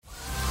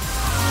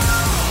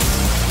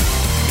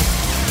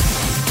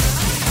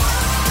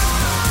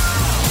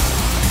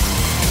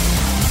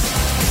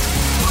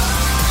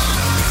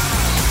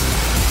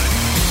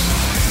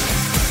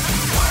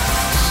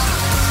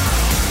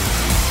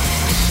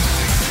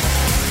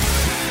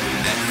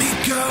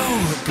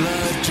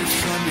blood drips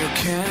from your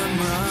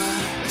camera.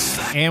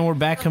 And we're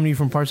back coming to you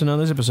from Parts and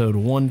Others, episode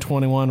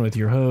 121 with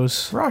your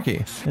hosts,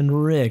 Rocky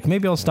and Rick.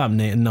 Maybe I'll stop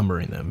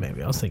numbering them.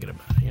 Maybe I was thinking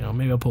about it.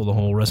 Maybe I'll pull the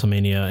whole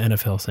WrestleMania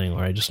NFL thing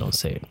where I just don't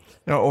say it.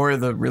 Or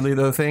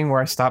the thing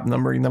where I stopped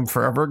numbering them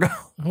forever ago.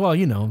 Well,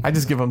 I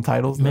just give them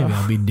titles. Maybe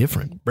now. I'll be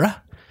different,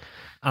 bruh.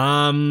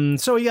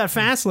 So we got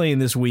Fastlane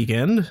this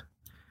weekend.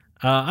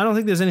 I don't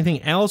think there's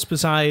anything else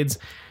besides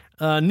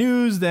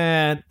news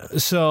that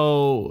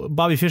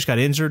Bobby Fish got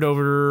injured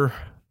over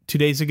 2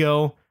 days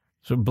ago.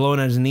 So blowing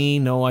at his knee,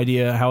 no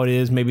idea how it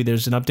is. Maybe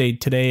there's an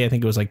update today. I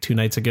think it was like 2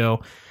 nights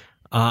ago.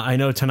 I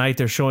know tonight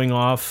they're showing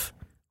off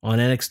on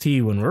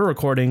NXT when we're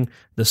recording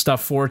the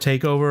stuff for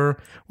TakeOver,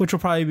 which will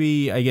probably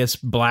be, I guess,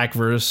 Black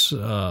versus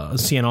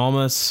Cien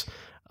Almas.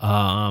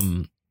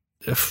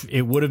 If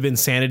it would have been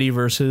Sanity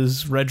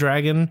versus Red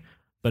Dragon,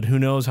 but who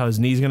knows how his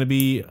knee's going to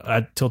be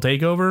till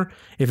TakeOver.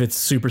 If it's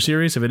super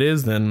serious, if it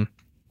is, then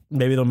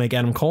maybe they'll make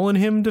Adam Cole and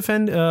him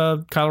defend,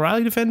 Kyle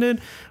O'Reilly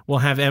defended. We'll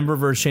have Ember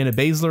versus Shayna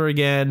Baszler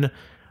again.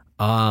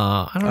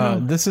 I don't know.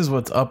 This is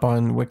what's up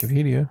on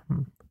Wikipedia.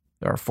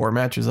 There are 4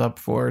 matches up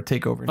for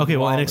TakeOver. Okay,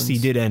 well,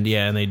 NXT did end,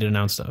 and they did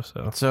announce stuff.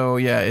 So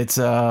yeah, it's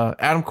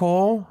Adam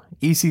Cole,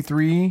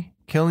 EC3,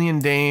 Killian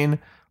Dane,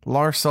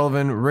 Lars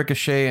Sullivan,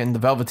 Ricochet, and the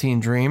Velveteen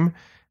Dream.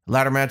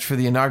 Ladder match for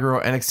the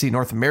inaugural NXT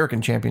North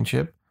American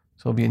Championship.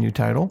 So it'll be a new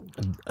title.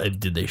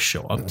 Did they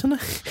show up tonight?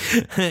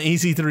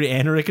 EC3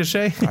 and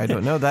Ricochet? I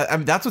don't know.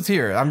 That's what's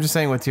here. I'm just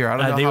saying what's here. I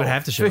don't know they how would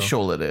have to show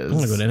official it is. I'm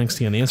going to go to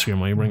NXT on the Instagram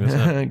while you bring this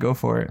up. Go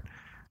for it.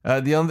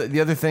 The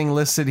other thing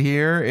listed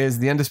here is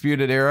the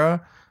Undisputed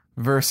Era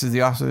versus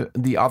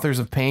the Authors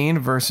of Pain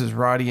versus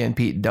Roddy and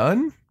Pete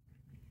Dunne.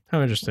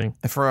 How interesting.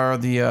 For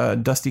the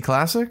Dusty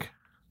Classic.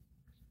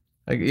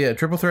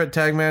 Triple threat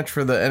tag match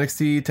for the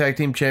NXT Tag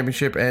Team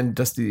Championship and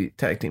Dusty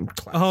Tag Team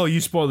Classic. Oh, you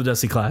spoiled the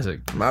Dusty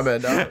Classic. My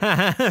bad, dog.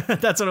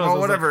 That's what I was. Oh,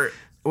 whatever. Like,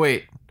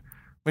 wait.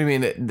 What do you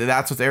mean?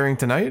 That's what's airing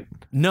tonight?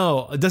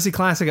 No, Dusty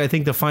Classic. I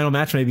think the final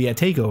match may be at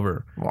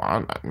TakeOver.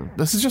 Well,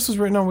 this is just what's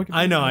written on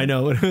Wikipedia. I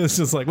know. It's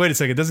just like, wait a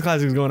second. Dusty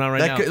Classic is going on right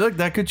now.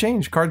 That could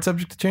change. Card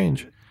subject to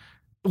change.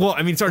 Well,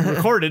 I mean, it's already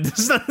recorded.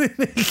 There's nothing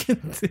they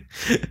can do.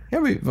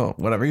 Yeah, well,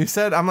 whatever you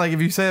said. I'm like,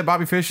 if you say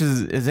Bobby Fish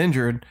is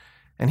injured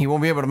and he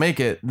won't be able to make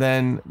it,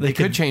 then they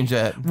could change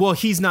that. Well,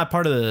 he's not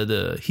part of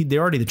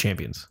they're already the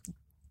champions.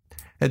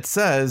 It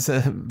says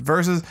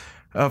versus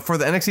for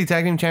the NXT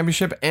Tag Team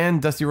Championship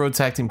and Dusty Rhodes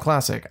Tag Team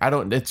Classic.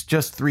 It's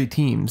just 3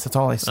 teams. That's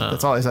all I said.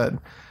 That's all I said.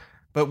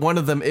 But one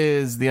of them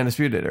is the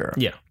Undisputed Era.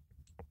 Yeah.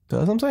 So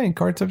that's what I'm saying.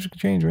 Card subject to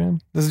change,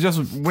 man. This is just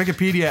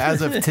Wikipedia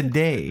as of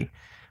today,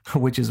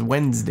 which is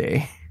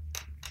Wednesday.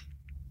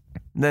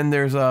 Then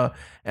there's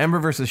Ember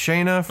versus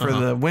Shayna for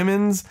the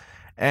women's,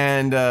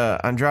 and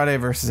Andrade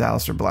versus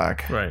Aleister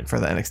Black for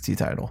the NXT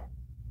title.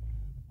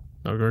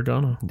 No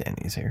Gargano.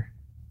 Danny's here.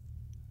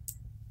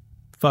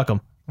 Fuck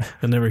him.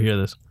 I'll never hear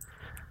this.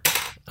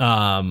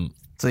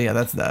 So yeah,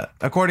 that's that.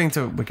 According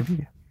to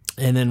Wikipedia.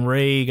 And then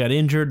Ray got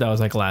injured. That was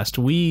like last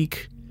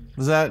week.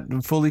 Was that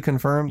fully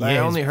confirmed? Yeah, I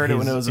only heard it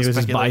when it was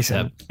his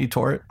bicep. He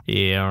tore it?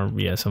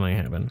 Yeah, something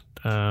happened.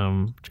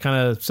 Which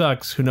kind of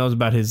sucks. Who knows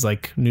about his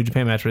like New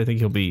Japan match, but I think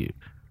he'll be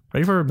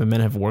ready for it. But men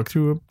have worked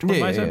through a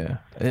bicep.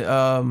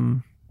 Yeah.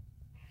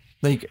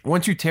 Like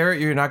once you tear it,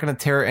 you're not going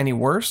to tear it any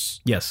worse.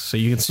 Yes, so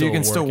you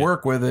can still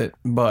work with it,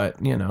 but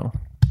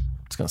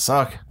it's going to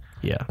suck.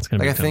 Yeah, it's going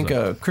to be I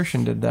think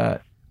Christian did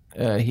that.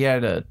 He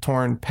had a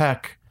torn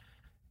pec,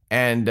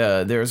 and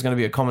there was going to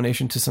be a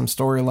culmination to some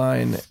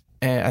storyline.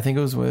 And I think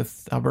it was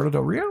with Alberto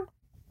Del Rio,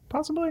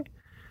 possibly.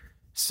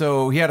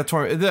 So he had a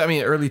torn. I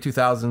mean, early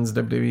 2000s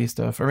WWE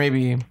stuff, or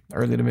maybe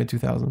early to mid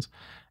 2000s.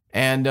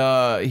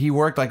 And he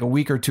worked like a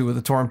week or two with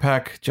a torn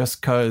pec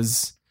just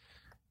because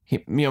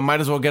he,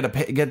 might as well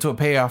get to a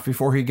payoff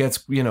before he gets,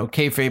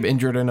 kayfabe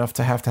injured enough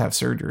to have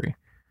surgery.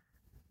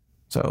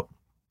 So,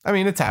 I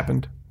mean, it's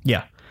happened.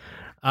 Yeah.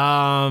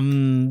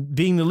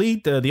 Being the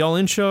Elite, the All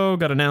In show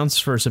got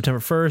announced for September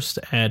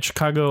 1st at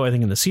Chicago, I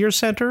think in the Sears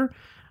Center.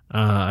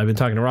 I've been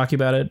talking to Rocky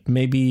about it.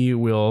 Maybe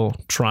we'll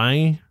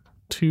try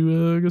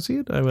to go see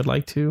it. I would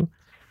like to,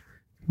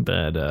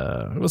 but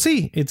we'll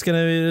see. It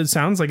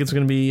sounds like it's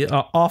gonna be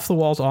off the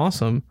walls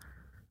awesome.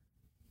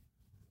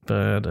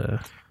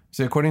 But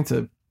so according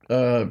to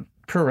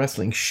Pro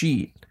Wrestling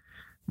Sheet,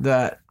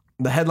 that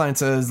the headline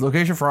says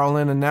location for All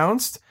In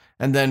announced,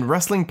 and then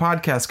wrestling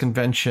podcast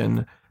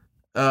convention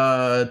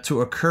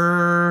to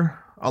occur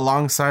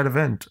alongside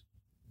event.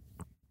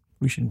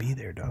 We should be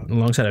there, dog.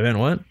 Alongside event,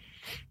 what?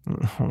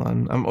 Hold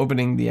on. I'm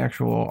opening the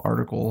actual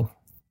article.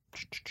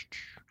 It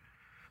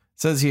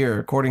says here,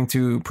 according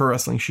to Pro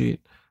Wrestling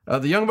Sheet,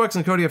 the Young Bucks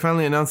and Cody have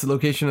finally announced the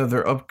location of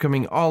their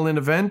upcoming All-In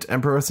event,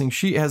 and Pro Wrestling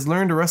Sheet has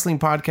learned a wrestling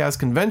podcast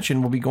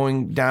convention will be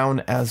going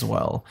down as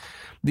well.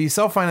 The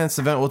self-financed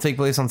event will take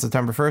place on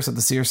September 1st at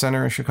the Sears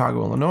Center in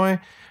Chicago, Illinois,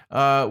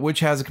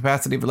 which has a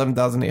capacity of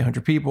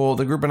 11,800 people.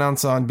 The group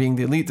announced on Being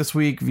the Elite this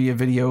week via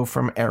video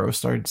from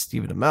Aerostar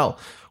Stephen Amell.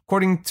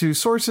 According to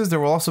sources,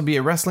 there will also be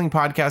a wrestling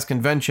podcast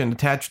convention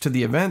attached to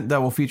the event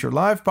that will feature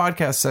live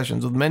podcast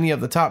sessions with many of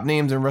the top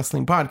names in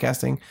wrestling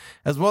podcasting,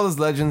 as well as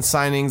legends,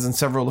 signings, and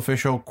several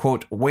official,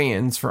 quote,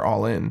 weigh-ins for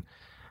All In.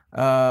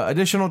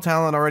 Additional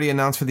talent already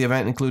announced for the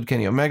event include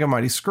Kenny Omega,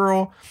 Mighty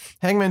Skrull,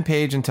 Hangman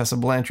Page, and Tessa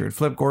Blanchard.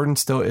 Flip Gordon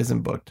still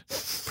isn't booked.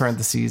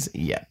 Parentheses,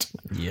 yet.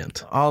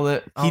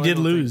 He did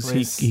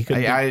lose. He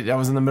could. I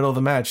was in the middle of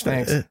the match.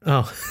 Thanks.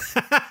 Oh.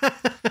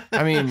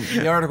 I mean,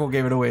 the article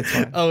gave it away. It's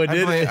fine. Oh, it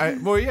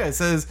did? Well, yeah, it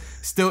says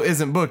still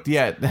isn't booked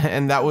yet.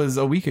 And that was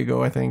a week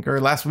ago, I think, or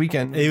last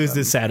weekend. It was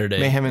this Saturday.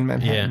 Mayhem in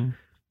Manhattan. Yeah.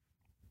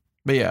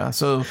 But yeah,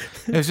 so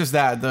it's just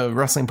that, the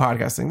wrestling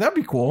podcasting. That'd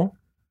be cool.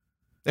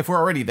 If we're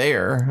already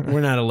there.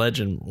 We're not a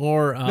legend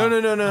or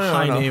no.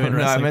 high name in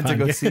wrestling. I meant to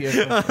go see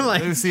it.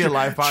 Like, see a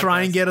live podcast.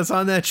 Try and get us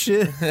on that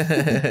shit.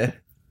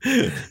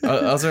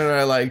 Also,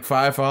 I like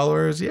 5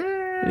 followers.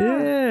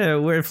 Yeah,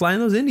 we're flying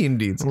those Indian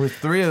dudes. With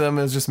 3 of them,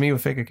 it's just me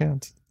with fake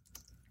accounts.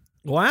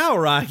 Wow,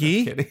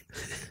 Rocky. Kidding.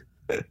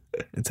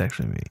 It's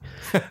actually me.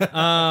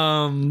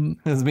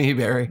 It's me,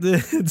 Barry.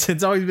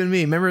 It's always been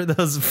me. Remember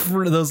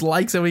those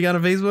likes that we got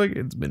on Facebook?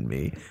 It's been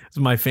me. It's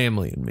my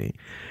family and me.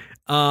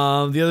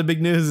 The other big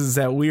news is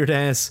that weird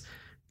ass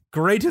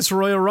greatest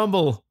Royal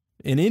Rumble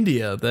in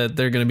India that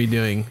they're going to be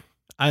doing.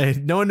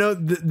 No one knows.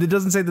 It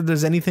doesn't say that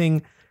there's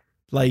anything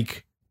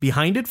like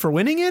behind it for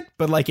winning it,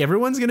 but like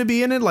everyone's going to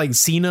be in it, like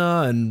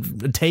Cena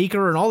and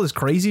Taker and all this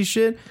crazy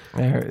shit.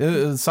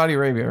 It was Saudi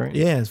Arabia, right?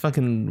 Yeah, it's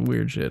fucking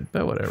weird shit,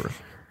 but whatever.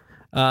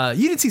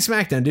 You didn't see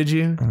SmackDown, did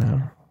you?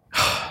 No.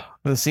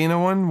 The Cena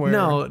one?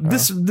 No,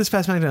 this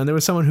past SmackDown, there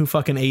was someone who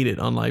fucking ate it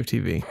on live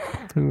TV.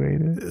 Who ate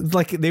it?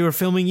 Like they were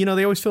filming,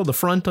 they always film the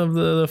front of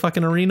the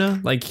fucking arena.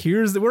 Like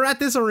we're at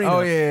this arena.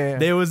 Oh, yeah.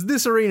 There was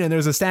this arena and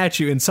there's a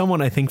statue and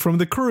someone, I think from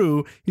the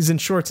crew, he's in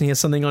shorts and he has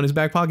something on his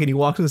back pocket. He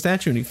walks to the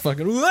statue and he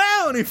fucking,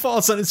 wow, and he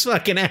falls on his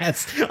fucking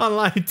ass on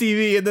live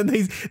TV. And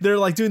then they're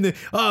like doing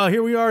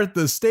here we are at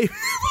the Staples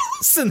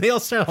and they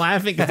all start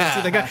laughing because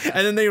they see the guy.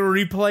 And then they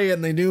replay it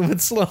and they do him in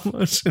slow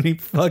motion and he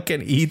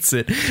fucking eats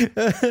it.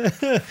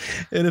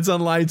 And it's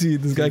on live TV.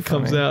 This guy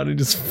comes out and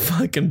just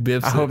fucking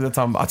biffs it. I hope that's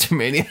on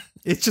Botchamania.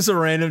 It's just a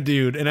random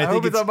dude, and I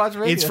think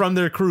it's from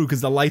their crew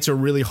because the lights are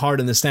really hard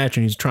in the statue,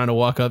 and he's trying to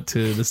walk up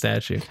to the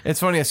statue. It's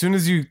funny. As soon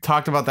as you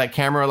talked about that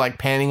camera like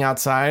panning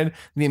outside,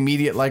 the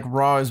immediate like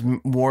Raw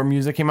war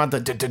music came out.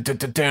 The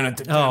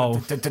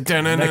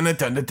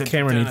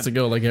camera needs to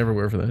go like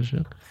everywhere for that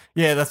shit.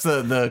 Yeah, that's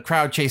the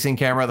crowd chasing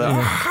camera.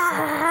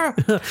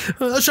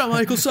 Shawn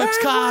Michaels sucks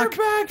cock,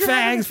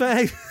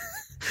 fags.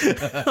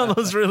 All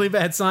those really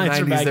bad signs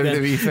are back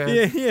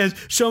then. Yeah.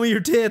 Show me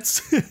your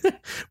tits.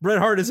 Bret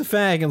Hart is a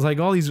fag. And it's like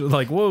all these,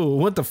 like, whoa,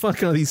 what the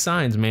fuck are these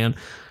signs, man?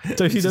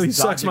 So he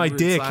sucks my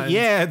dick. Signs.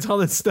 Yeah, it's all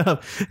that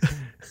stuff.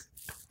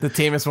 The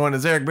tamest one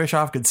is Eric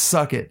Bischoff could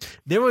suck it.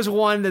 There was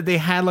one that they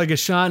had like a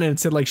shot and it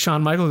said like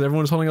Shawn Michaels.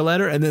 Everyone was holding a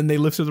letter, and then they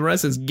lifted the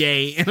rest as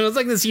gay, and it was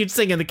like this huge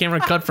thing, and the camera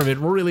cut from it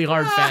really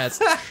hard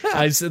fast.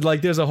 I said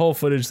like, there's a whole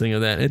footage thing of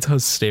that. It's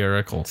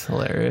hysterical. It's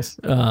hilarious.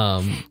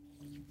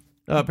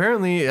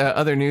 Apparently,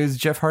 other news: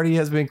 Jeff Hardy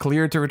has been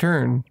cleared to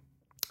return.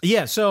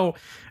 Yeah. So,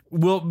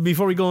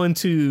 before we go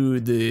into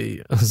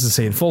the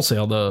Full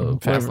Sail, the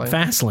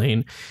Fast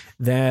Lane,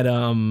 that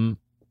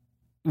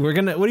we're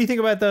gonna. What do you think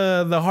about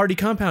the Hardy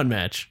compound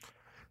match?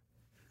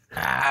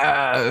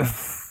 I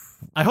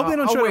hope they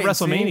don't show it at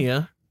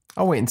WrestleMania.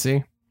 I'll wait and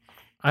see.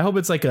 I hope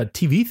it's like a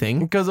TV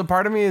thing, because a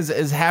part of me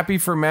is happy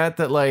for Matt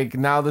that like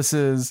now this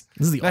is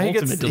the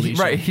ultimate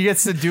deletion. Right, he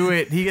gets to do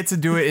it. He gets to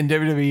do it in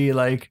WWE.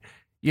 Like,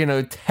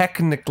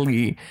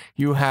 technically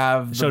you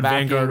have the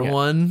backing, Vanguard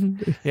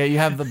 1. Yeah, you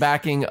have the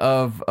backing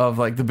of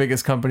like the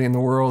biggest company in the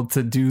world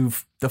to do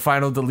the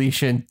final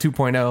deletion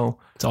 2.0.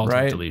 It's all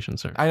right? Deletion,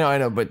 sir. I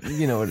know, but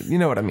you know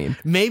what I mean.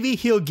 Maybe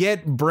he'll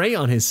get Bray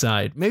on his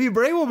side. Maybe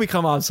Bray will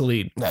become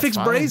obsolete. Fix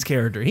fine. Bray's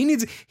character. He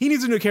needs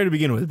a new character to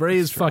begin with. Bray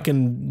is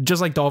fucking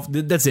just like Dolph.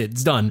 That's it.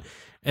 It's done.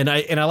 And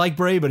I like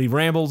Bray, but he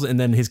rambles, and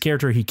then his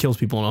character, he kills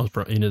people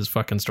in his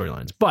fucking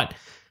storylines. But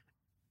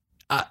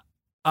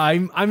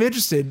I'm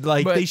interested.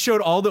 Like, they showed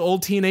all the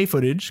old TNA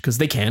footage because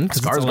they can.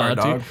 Skarsgård,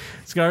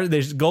 dog.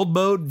 There's Gold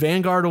Boat,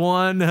 Vanguard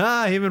 1,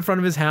 him in front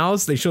of his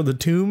house. They showed the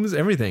tombs,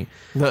 everything.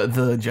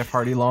 The Jeff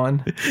Hardy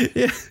lawn.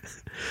 Yeah.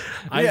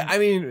 I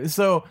mean,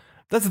 so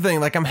that's the thing.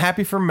 Like, I'm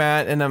happy for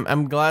Matt, and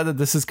I'm glad that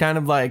this is kind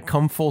of like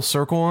come full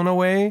circle in a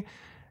way.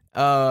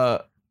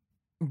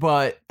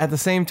 But at the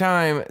same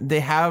time, they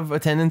have a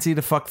tendency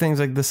to fuck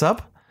things like this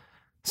up.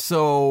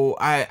 So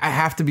I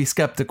have to be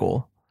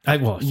skeptical.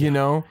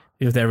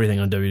 With everything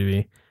on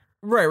WWE.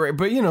 Right.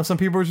 But, some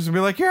people are just going to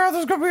be like, yeah,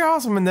 this is going to be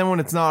awesome. And then when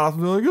it's not, I'll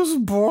be like, this is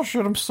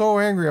bullshit. I'm so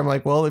angry. I'm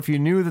like, well, if you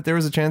knew that there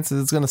was a chance that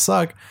it's going to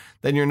suck,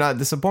 then you're not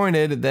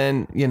disappointed.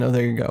 Then,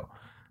 there you go.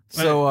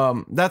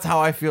 So that's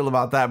how I feel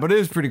about that. But it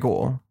is pretty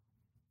cool.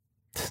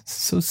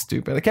 So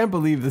stupid. I can't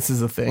believe this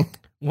is a thing.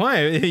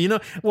 Why?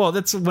 Well,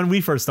 that's when we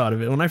first thought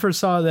of it. When I first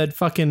saw that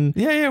fucking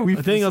thing, I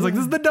was like,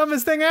 this is the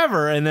dumbest thing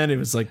ever. And then it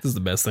was like, this is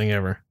the best thing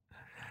ever.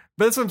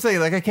 But that's what I'm saying.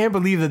 Like, I can't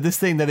believe that this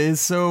thing that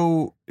is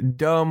so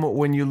dumb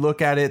when you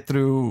look at it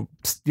through,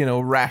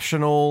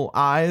 rational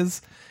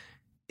eyes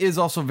is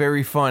also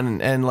very fun.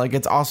 And like,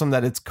 it's awesome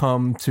that it's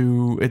come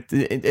to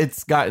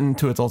it's gotten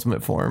to its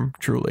ultimate form,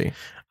 truly.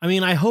 I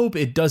mean, I hope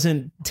it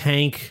doesn't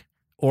tank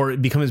or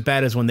become as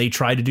bad as when they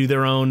tried to do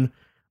their own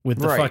with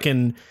the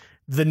fucking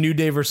the New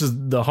Day versus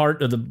the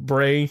Heart of the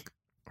Bray.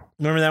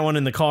 Remember that one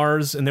in the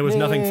cars? And there was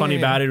nothing funny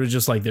about it. It was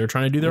just like they were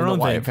trying to do their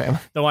own thing.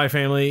 The Wyatt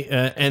family.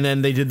 And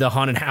then they did the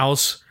haunted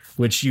house,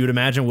 which you would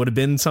imagine would have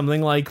been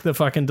something like the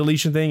fucking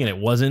deletion thing, and it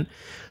wasn't.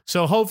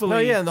 So hopefully... Oh,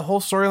 yeah, and the whole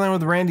storyline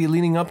with Randy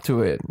leading up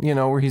to it,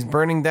 where he's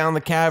burning down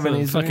the cabin. So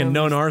he's fucking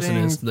known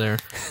arsonist there.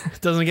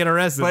 Doesn't get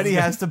arrested. But he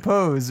has to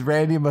pose.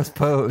 Randy must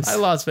pose. I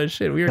lost my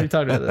shit. We already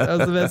talked about that. That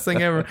was the best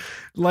thing ever.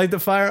 Light the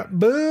fire.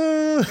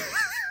 Boo!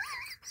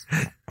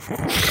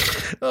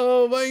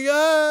 Oh my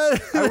god.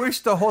 I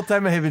wish the whole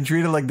time I had been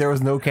treated like there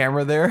was no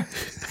camera there,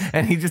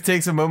 and he just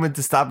takes a moment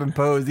to stop and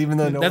pose, even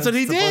though that's what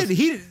he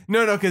did.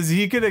 No, because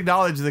he could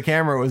acknowledge the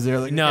camera was there.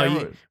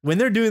 Like, when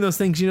they're doing those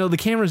things, the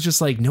camera's just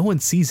like no one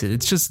sees it.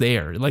 It's just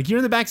there. Like, you're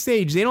in the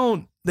backstage. They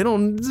don't.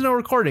 There's no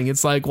recording.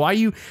 It's like, why are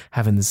you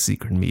having this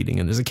secret meeting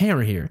and there's a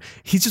camera here?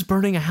 He's just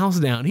burning a house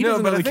down. He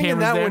doesn't know the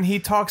camera's there. When he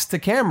talks to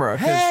camera,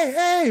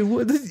 hey,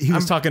 he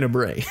was talking to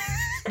Bray.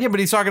 Yeah, but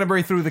he's talking to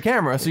Bray through the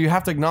camera, so you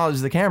have to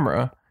acknowledge the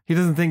camera. He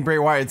doesn't think Bray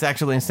Wyatt's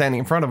actually standing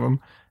in front of him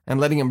and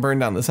letting him burn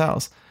down this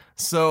house.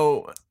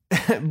 So,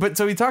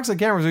 so he talks to the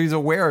camera, so he's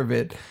aware of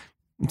it.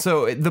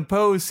 So the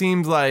pose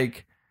seems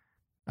like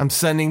I'm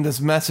sending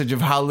this message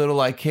of how little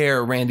I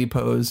care, Randy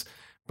pose.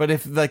 But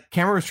if the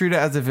camera was treated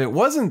as if it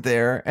wasn't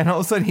there, and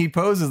all of a sudden he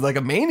poses like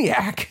a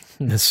maniac.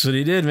 That's what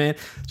he did, man.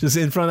 Just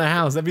in front of the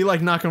house. That'd be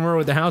like Nakamura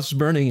with the house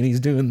burning and he's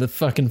doing the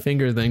fucking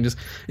finger thing. And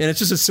it's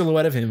just a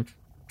silhouette of him.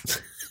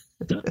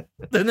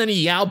 And then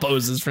he yow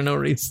poses for no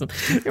reason.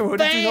 What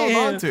did you hold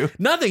on to?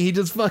 Nothing. He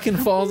just fucking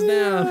falls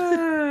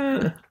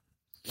down.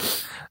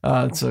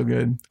 It's so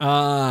good.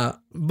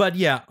 But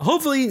yeah,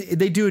 hopefully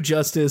they do it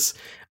justice.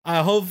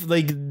 I hope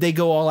they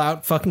go all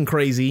out fucking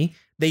crazy.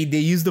 They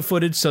use the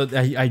footage, so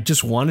I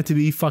just want it to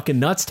be fucking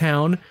Nuts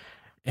Town.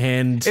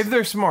 And if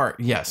they're smart,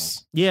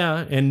 yes.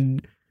 Yeah,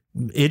 and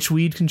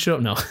Itchweed can show.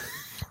 No.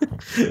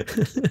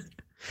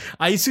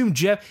 I assume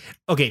Jeff...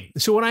 Okay,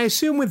 so what I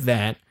assume with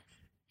that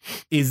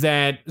is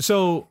that...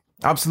 So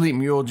Obsolete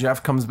Mule,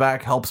 Jeff comes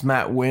back, helps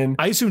Matt win.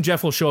 I assume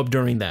Jeff will show up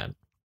during that.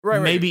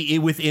 Right. Maybe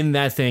within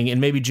that thing, and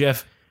maybe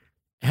Jeff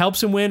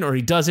helps him win, or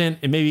he doesn't,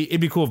 and maybe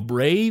it'd be cool if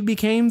Bray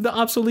became the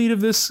obsolete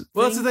of this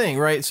Well, that's the thing,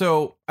 right?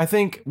 So I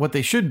think what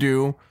they should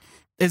do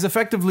is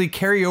effectively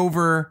carry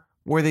over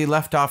where they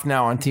left off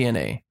now on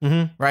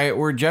TNA, right?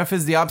 Where Jeff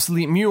is the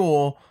obsolete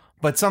mule,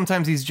 but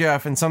sometimes he's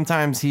Jeff, and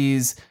sometimes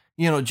he's,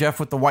 Jeff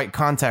with the white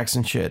contacts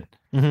and shit.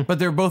 But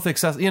they're both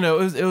accessible.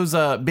 It was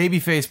a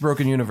babyface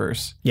broken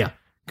universe. Yeah.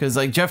 Because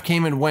like Jeff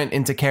came and went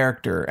into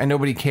character and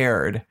nobody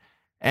cared.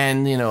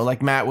 And,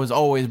 like Matt was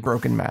always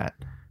broken Matt,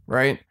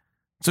 right?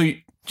 So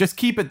you just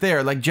keep it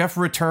there. Like Jeff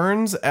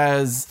returns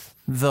as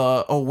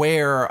the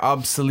aware,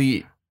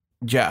 obsolete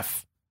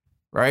Jeff,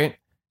 right?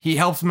 He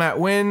helps Matt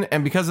win.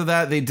 And because of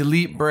that, they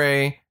delete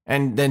Bray.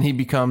 And then he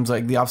becomes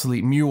like the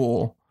obsolete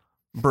mule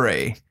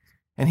Bray.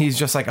 And he's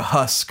just like a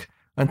husk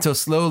until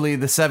slowly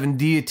the 7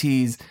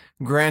 deities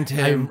grant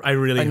him I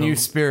really a new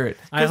spirit.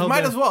 Because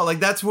might as well. Like,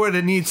 that's what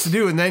it needs to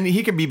do. And then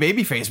he can be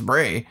babyface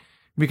Bray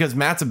because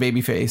Matt's a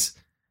babyface.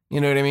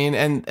 You know what I mean?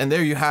 And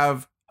there you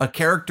have a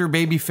character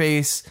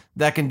babyface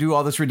that can do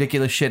all this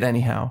ridiculous shit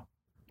anyhow.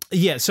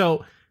 Yeah,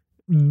 so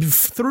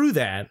through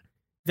that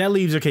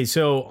leaves... Okay,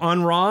 so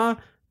on Raw...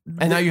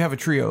 And now you have a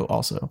trio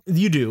also.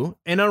 You do.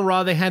 And on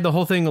Raw, they had the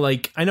whole thing,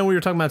 like, I know we were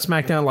talking about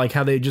SmackDown, like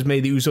how they just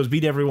made the Usos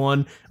beat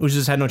everyone, which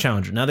just had no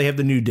challenger. Now they have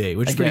the New Day,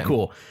 which is pretty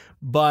cool.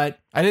 But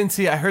I didn't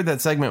see. I heard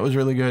that segment was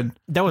really good.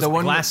 That was the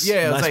one last.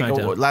 Yeah, it was last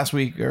like last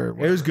week or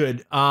whatever. It was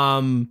good.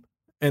 And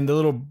the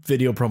little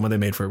video promo they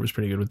made for it was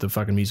pretty good with the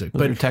fucking music.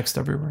 Was there text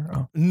everywhere?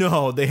 Oh.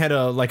 No, they had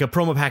a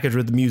promo package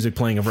with the music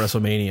playing of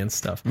WrestleMania and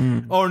stuff.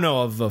 Or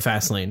no, of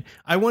Fastlane.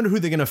 I wonder who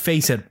they're gonna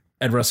face at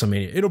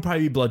WrestleMania. It'll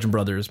probably be Bludgeon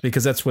Brothers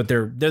because that's what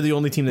they're the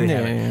only team that they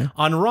have. Yeah.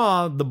 On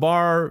Raw, the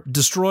Bar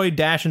destroyed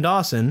Dash and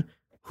Dawson.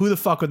 Who the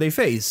fuck would they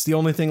face? The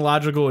only thing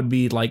logical would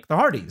be like the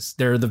Hardys.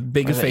 They're the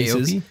biggest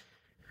faces. AOP?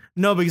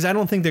 No, because I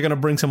don't think they're gonna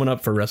bring someone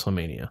up for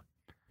WrestleMania.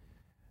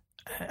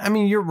 I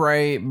mean, you're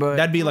right, but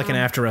that'd be like an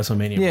after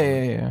WrestleMania.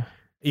 Yeah.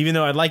 Even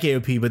though I'd like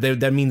AOP, but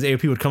that means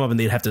AOP would come up and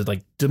they'd have to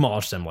like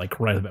demolish them like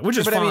right away, which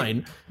is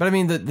fine. I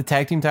mean, the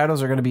tag team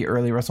titles are going to be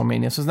early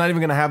WrestleMania, so it's not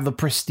even going to have the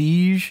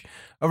prestige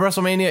of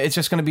WrestleMania. It's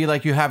just going to be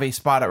like you have a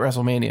spot at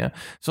WrestleMania.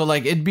 So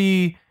like it'd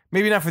be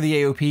maybe not for the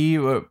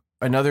AOP, but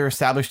another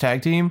established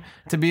tag team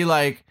to be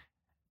like,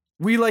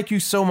 we like you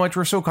so much.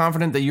 We're so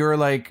confident that you're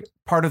like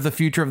part of the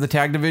future of the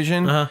tag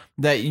division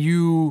that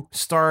you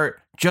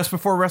start just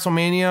before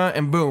WrestleMania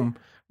and boom.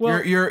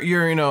 Well, you're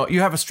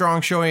you have a strong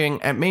showing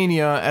at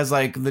Mania as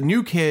like the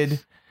new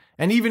kid,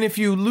 and even if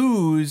you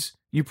lose,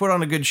 you put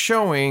on a good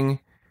showing,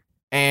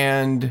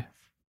 and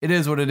it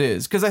is what it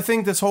is. Because I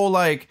think this whole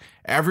like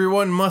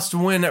everyone must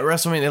win at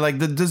WrestleMania, like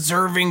the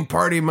deserving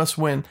party must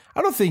win.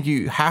 I don't think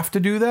you have to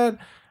do that.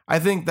 I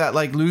think that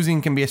like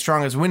losing can be as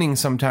strong as winning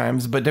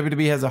sometimes, but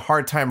WWE has a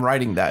hard time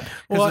writing that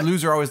because the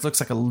loser always looks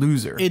like a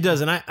loser. It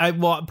does, and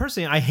I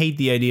personally I hate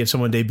the idea of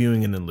someone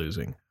debuting and then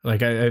losing.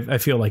 Like I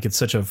feel like it's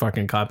such a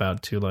fucking cop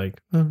out to like,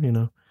 oh, you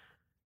know,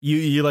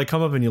 you like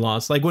come up and you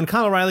lost. Like when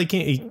Kyle O'Reilly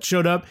he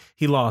showed up,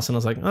 he lost, and I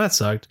was like, oh, that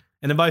sucked.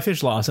 And then Bobby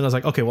Fish lost, and I was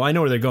like, okay, well, I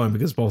know where they're going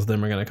because both of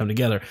them are going to come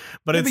together.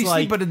 But it's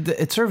like, but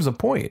it serves a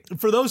point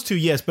for those two,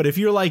 yes. But if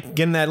you're like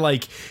getting that,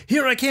 like,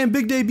 here I can,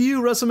 big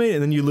debut, WrestleMania,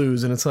 and then you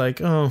lose, and it's like,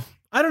 oh,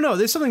 I don't know.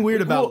 There's something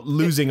weird about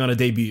losing on a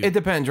debut. It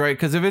depends, right?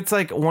 Because if it's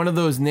like one of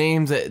those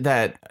names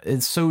that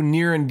is so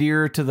near and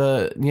dear to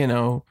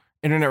the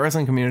internet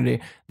wrestling community,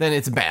 then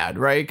it's bad,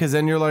 right? Because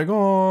then you're like,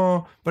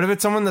 oh. But if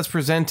it's someone that's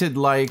presented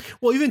like,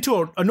 well, even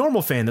to a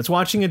normal fan that's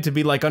watching it to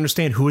be like,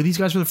 understand who are these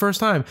guys for the first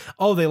time?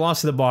 Oh, they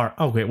lost to the Bar.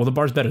 Okay, well, the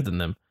Bar's better than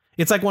them.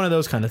 It's like one of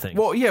those kind of things.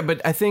 Well, yeah,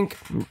 but I think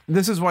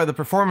this is why the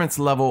performance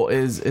level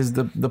is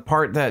the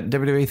part that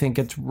WWE think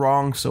gets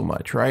wrong so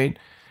much, right?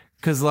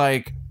 Because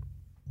like,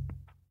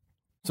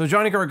 so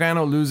Johnny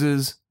Gargano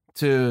loses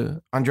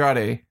to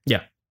Andrade,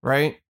 yeah,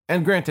 right?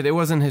 And granted, it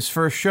wasn't his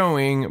first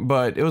showing,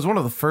 but it was one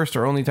of the first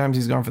or only times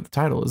he's gone for the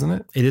title, isn't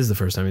it? It is the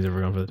first time he's ever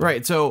gone for the title.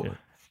 Right. So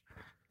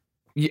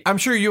I'm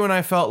sure you and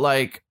I felt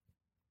like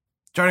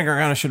Johnny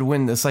Gargano should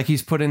win this. Like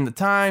he's put in the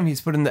time,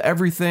 he's put in the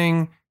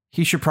everything.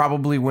 He should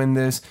probably win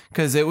this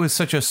because it was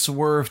such a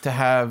swerve to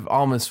have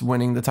Almas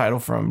winning the title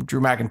from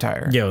Drew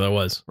McIntyre. Yeah, that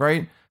was.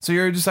 Right. So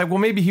you're just like, well,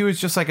 maybe he was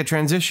just like a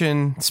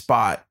transition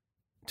spot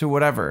to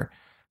whatever.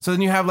 So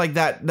then you have like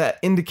that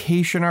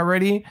indication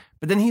already,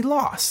 but then he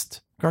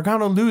lost.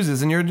 Gargano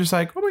loses, and you're just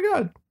like, oh my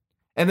God.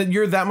 And then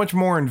you're that much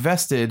more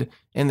invested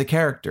in the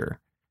character.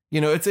 You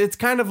know, it's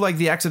kind of like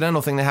the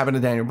accidental thing that happened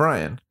to Daniel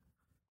Bryan.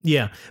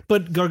 Yeah,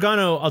 but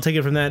Gargano, I'll take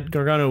it from that.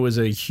 Gargano was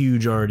a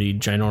huge, already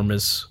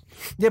ginormous.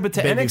 Yeah, but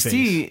to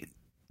NXT,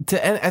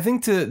 face. I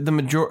think to the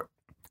majority,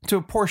 to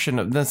a portion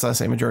of, let's not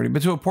say majority,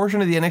 but to a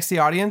portion of the NXT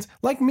audience,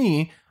 like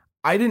me,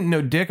 I didn't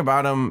know dick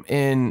about him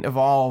in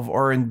Evolve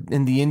or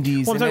in the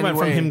Indies. Well, I'm talking about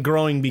from him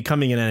growing,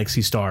 becoming an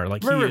NXT star.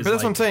 Like, right, but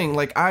that's what I'm saying.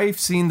 Like, I've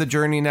seen the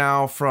journey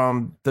now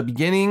from the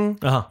beginning,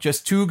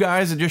 just two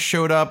guys that just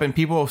showed up and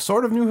people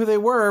sort of knew who they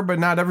were, but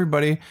not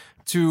everybody,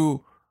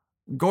 to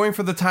going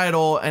for the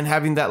title and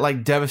having that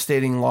like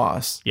devastating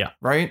loss. Yeah.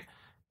 Right.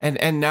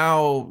 And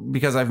now,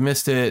 because I've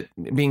missed it,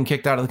 being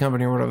kicked out of the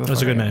company or whatever.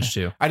 That's a good match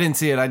too. I didn't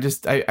see it.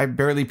 I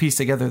barely pieced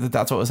together that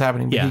that's what was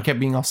happening. But he kept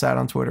being all sad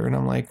on Twitter, and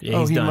I'm like, he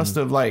must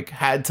have like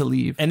had to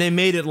leave. And they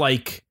made it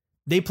like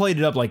they played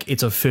it up like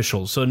it's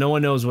official, so no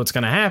one knows what's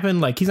gonna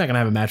happen. Like he's not gonna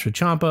have a match with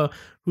Ciampa.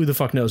 Who the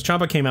fuck knows?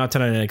 Ciampa came out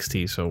tonight in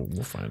NXT, so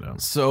we'll find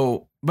out.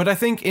 So, but I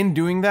think in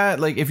doing that,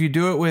 like if you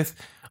do it with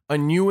a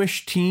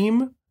newish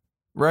team,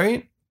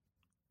 right?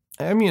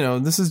 I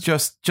mean, this is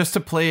just to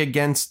play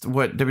against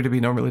what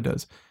WWE normally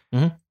does.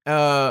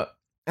 Mm-hmm.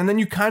 And then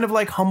you kind of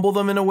like humble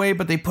them in a way,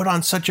 but they put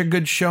on such a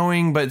good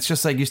showing, but it's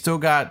just like you still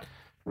got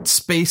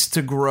space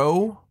to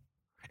grow.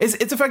 It's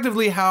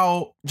effectively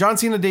how John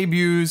Cena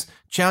debuts,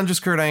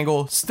 challenges Kurt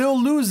Angle,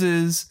 still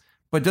loses,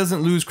 but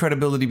doesn't lose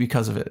credibility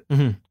because of it.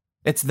 Mm-hmm.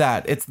 It's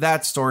that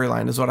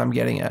storyline is what I'm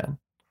getting at.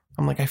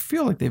 I'm like, I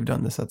feel like they've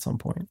done this at some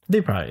point. They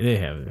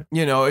have it.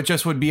 It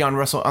just would be on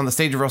the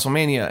stage of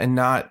WrestleMania and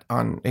not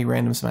on a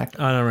random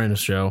SmackDown. On a random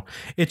show.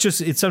 It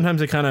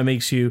sometimes it kind of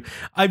makes you.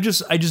 I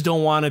just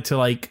don't want it to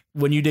like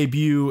when you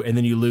debut and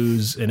then you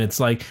lose and it's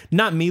like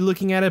not me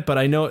looking at it, but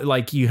I know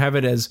like you have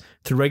it as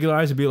to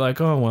regularize and be like,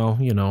 oh well,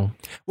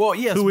 Well,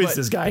 yes. Who is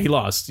this guy? He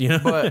lost.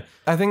 But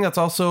I think that's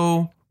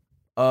also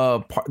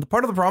part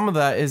of the problem of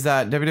that is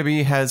that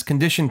WWE has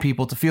conditioned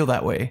people to feel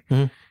that way.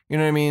 Mm-hmm. You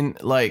know what I mean?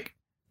 Like.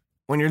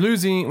 When you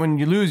lose,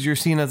 you're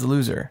seen as a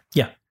loser.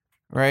 Yeah.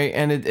 Right.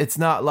 And it's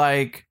not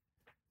like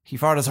he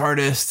fought his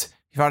hardest.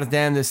 He fought his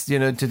damnedest.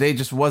 Today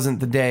just wasn't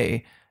the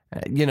day.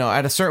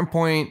 At a certain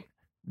point,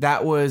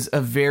 that was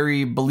a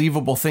very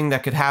believable thing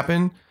that could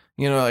happen.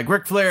 Like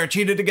Ric Flair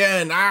cheated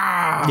again.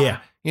 Yeah.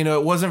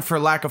 It wasn't for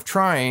lack of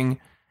trying.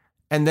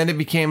 And then it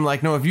became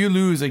like, no, if you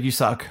lose, like you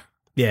suck.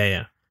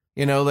 Yeah.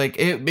 Yeah. Like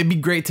it'd be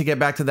great to get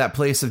back to that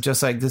place of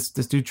just like this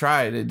dude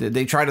tried.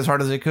 They tried as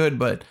hard as they could,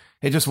 but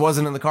it just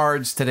wasn't in the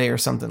cards today or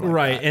something like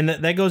right. that. And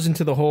that goes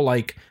into the whole,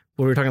 like,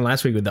 what we were talking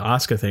last week with the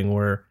Asuka thing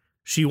where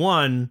she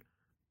won,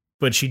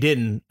 but she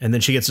didn't. And then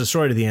she gets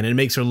destroyed at the end. And it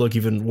makes her look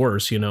even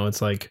worse.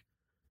 It's like.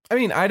 I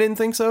mean, I didn't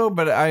think so,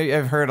 but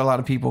I've heard a lot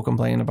of people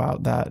complain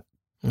about that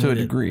to a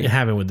degree. It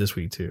happened with this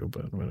week too,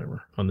 but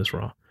whatever, on this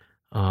Raw.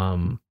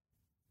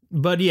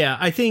 But yeah,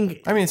 I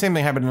think. I mean, same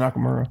thing happened to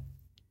Nakamura.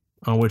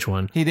 On which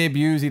one? He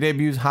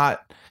debuts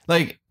hot.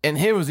 Like, and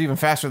him was even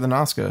faster than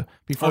Asuka.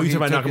 Before you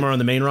talking about Nakamura on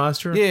the main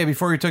roster? Yeah,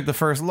 before he took the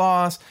first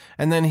loss,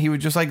 and then he would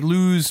just like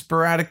lose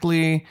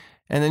sporadically,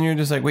 and then you're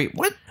just like, wait,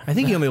 what? I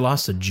think he only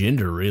lost to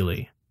Jinder,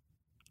 really.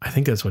 I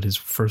think that's what his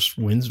first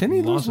wins. Didn't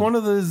he lose one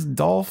of those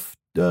Dolph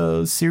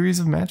series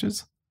of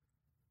matches?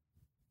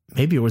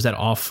 Maybe, or was that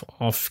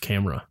off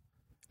camera?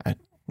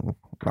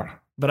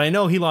 But I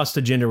know he lost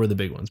to Jinder were the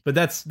big ones. But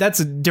that's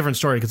a different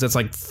story because that's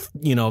like,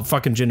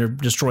 fucking Jinder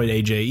destroyed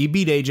AJ. He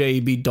beat AJ, he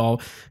beat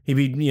Dolph, he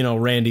beat,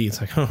 Randy. It's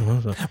like,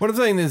 what I'm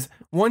saying is,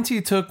 once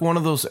he took one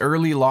of those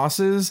early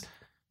losses,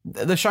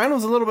 the shine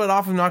was a little bit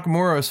off of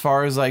Nakamura as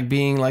far as like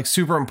being like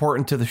super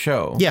important to the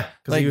show. yeah,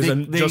 because Like, he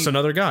was they- just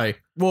another guy.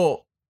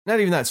 Well, not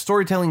even that.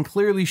 Storytelling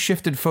clearly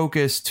shifted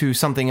focus to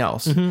something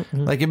else.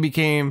 Like it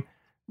became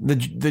the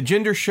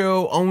Jinder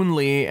show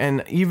only,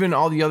 and even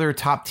all the other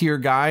top tier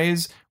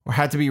guys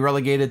had to be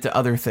relegated to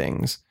other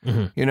things.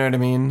 You know what I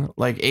mean?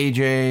 Like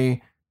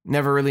AJ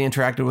never really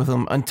interacted with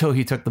him until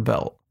he took the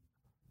belt.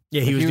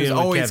 Yeah, he was He was dealing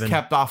with always Kevin.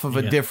 kept off of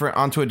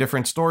onto a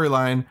different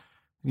storyline,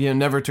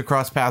 never to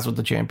cross paths with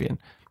the champion.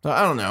 So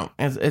I don't know.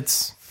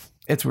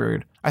 It's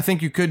weird. I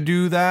think you could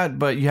do that,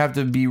 but you have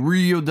to be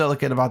real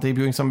delicate about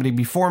debuting somebody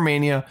before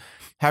Mania,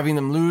 having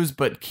them lose,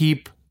 but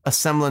keep a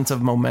semblance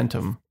of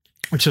momentum.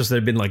 It's just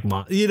they've been like,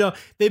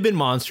 they've been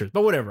monsters.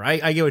 But whatever,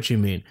 I get what you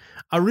mean.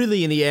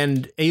 Really, in the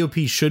end,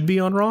 AOP should be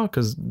on Raw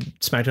because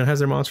SmackDown has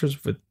their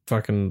monsters with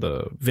fucking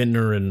the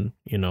Vintner and,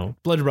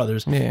 Blood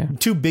Brothers. Yeah.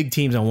 Two big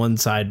teams on one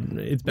side.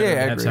 It's better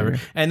to have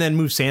separate. And then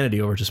move Sanity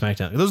over to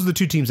SmackDown. Those are the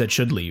two teams that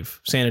should leave.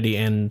 Sanity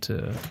and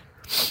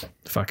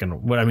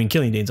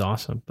Killing Dane's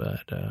awesome,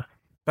 but...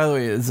 By the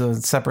way, it's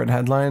a separate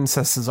headline. It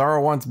says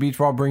Cesaro wants beach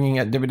ball bringing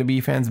at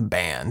WWE fans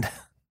banned.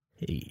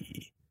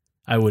 Hey,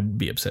 I would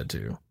be upset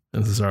too.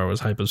 And Cesaro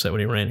was hype upset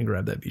when he ran and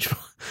grabbed that beach ball.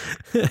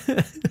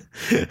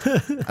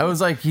 I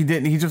was like, he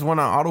just went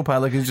on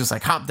autopilot. He was just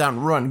like, hop down,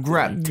 run,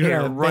 grab,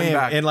 tear, run bam.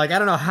 back. And like, I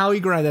don't know how he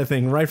grabbed that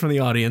thing right from the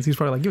audience. He's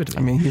probably like, give it to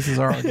me. I mean, he's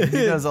Cesaro.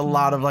 He does a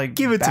lot of like,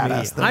 Give it to me.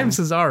 badass things. I'm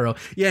Cesaro.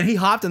 Yeah, and he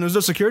hopped and there was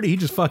no security. He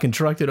just fucking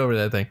trucked it over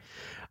that thing.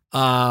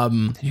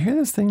 Did you hear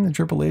this thing that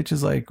Triple H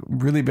is like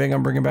really big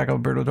on bringing back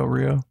Alberto Del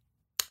Rio?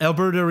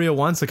 Alberto Del Rio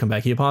wants to come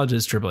back. He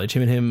apologized to Triple H.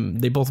 Him and him,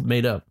 they both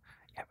made up.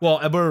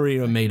 Well, Alberto Del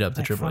Rio made up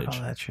to Triple Fuck H.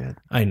 all that shit.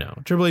 I know.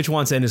 Triple H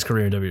wants to end his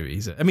career in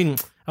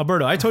WWE.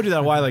 Alberto, I told you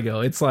that a while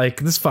ago. It's like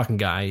this fucking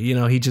guy,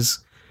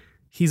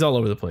 he's all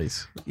over the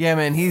place. Yeah,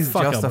 man, he's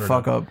Fuck just Alberto. a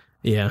fuck up.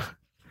 Yeah.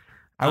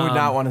 I would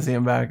not want to see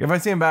him back. If I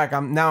see him back,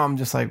 I'm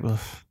just like, ugh.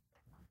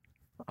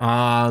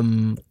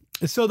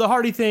 So the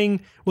Hardy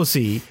thing, we'll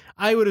see.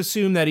 I would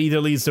assume that either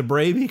leads to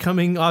Bray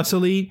becoming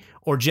obsolete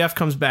or Jeff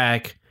comes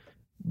back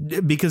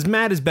because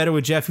Matt is better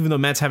with Jeff, even though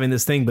Matt's having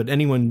this thing, but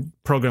anyone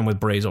programmed with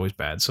Bray is always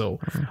bad. So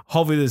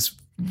hopefully this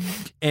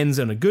ends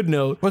on a good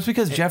note. Well, it's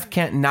because Jeff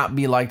can't not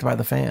be liked by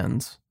the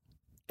fans.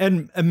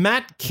 And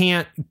Matt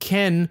can,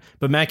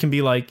 but Matt can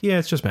be like, yeah,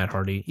 it's just Matt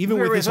Hardy. Even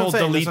with his whole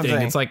delete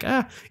thing, it's like,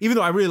 even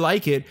though I really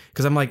like it,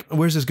 because I'm like,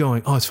 where's this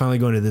going? Oh, it's finally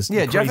going to this.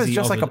 Yeah, Jeff is crazy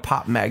just like a alternate-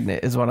 pop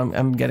magnet, is what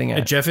I'm getting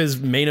at. Jeff is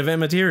main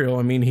event material.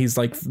 I mean, he's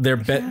like their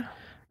bet.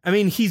 I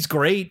mean, he's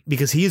great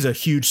because he is a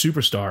huge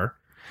superstar.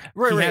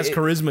 Right, He right. has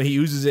charisma. He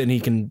uses it, and he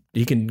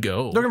can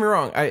go. Don't get me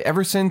wrong.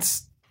 Ever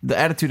since the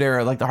Attitude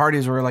Era, like the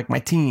Hardys were like my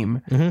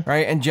team,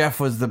 right? And Jeff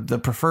was the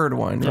preferred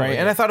one, right? yeah.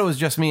 And I thought it was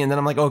just me, and then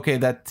I'm like, okay,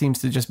 that seems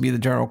to just be the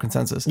general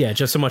consensus. Yeah,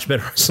 just a much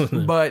better wrestler.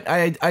 Than But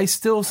I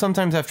still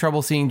sometimes have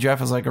trouble seeing Jeff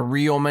as like a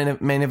real main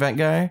event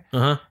guy.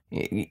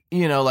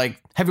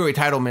 Like heavyweight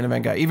title main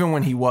event guy, even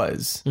when he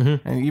was, and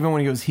even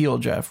when he was heel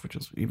Jeff, which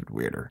is even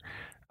weirder.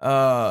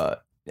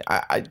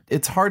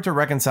 It's hard to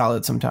reconcile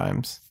it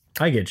sometimes.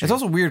 I get you. It's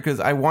also weird because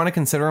I want to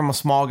consider him a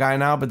small guy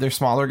now, but they're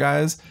smaller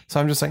guys. So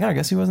I'm just like, I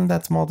guess he wasn't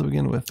that small to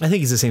begin with. I think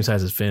he's the same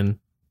size as Finn.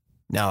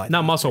 No,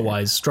 Not muscle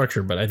wise,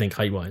 structure, but I think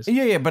height wise.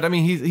 Yeah, but I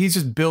mean, he's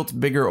just built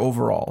bigger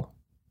overall.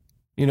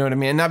 You know what I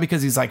mean? And not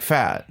because he's like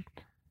fat.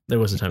 There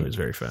was a time he was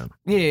very fat.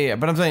 Yeah.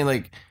 But I'm saying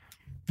like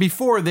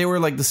before they were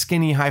like the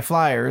skinny high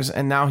flyers,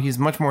 and now he's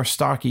much more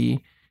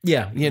stocky.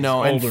 Yeah, You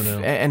know, he's and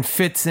older now. and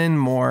fits in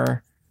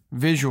more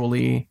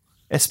visually,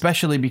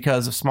 especially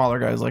because of smaller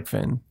guys like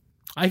Finn.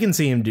 I can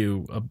see him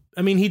do.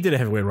 He did a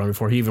heavyweight run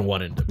before he even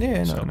won it.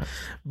 Yeah, no.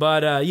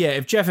 But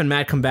if Jeff and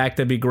Matt come back,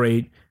 that'd be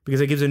great because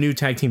it gives a new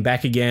tag team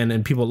back again,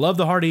 and people love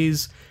the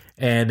Hardys.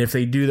 And if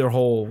they do their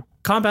whole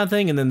compound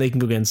thing, and then they can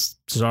go against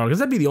Cesaro, because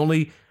that'd be the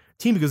only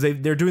team because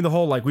they're doing the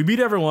whole like we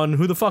beat everyone.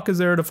 Who the fuck is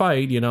there to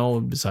fight?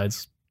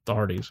 Besides the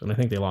Hardys, and I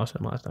think they lost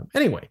him last time.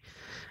 Anyway,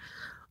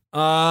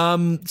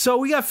 so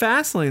we got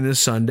Fastlane this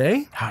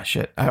Sunday. Ah,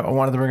 shit. I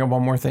wanted to bring up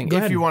one more thing. Go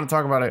If ahead. you want to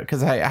talk about it,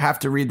 because I have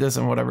to read this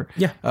and whatever.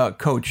 Yeah.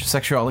 Coach,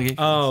 sexual allegations.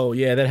 Oh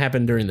yeah, that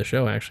happened during the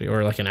show actually,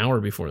 or like an hour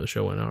before the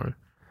show went on.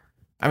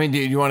 I mean, do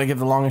you want to give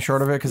the long and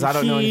short of it? Because I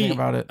don't know anything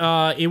about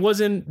it. It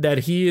wasn't that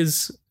he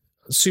is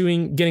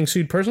getting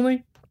sued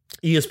personally.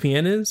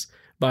 ESPN is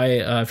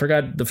by I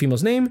forgot the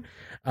female's name,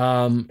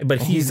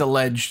 but He's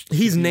alleged.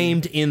 he's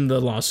named in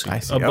the lawsuit. I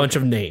see, A bunch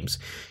okay. of names.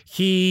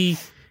 He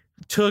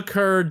took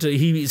her to.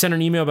 He sent her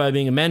an email about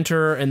being a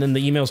mentor, and then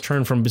the emails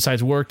turned from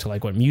besides work to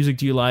like what music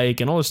do you like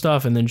and all this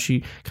stuff. And then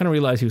she kind of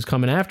realized he was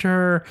coming after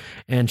her,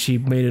 and she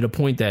made it a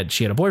point that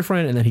she had a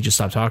boyfriend, and then he just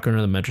stopped talking to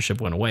her. And the mentorship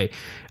went away.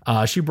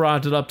 She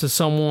brought it up to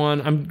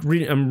someone. I'm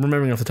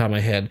remembering off the top of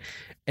my head.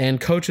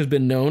 And Coach has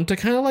been known to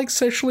kind of like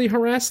sexually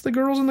harass the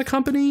girls in the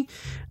company.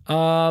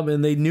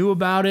 And they knew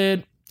about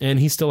it. And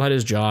he still had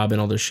his job and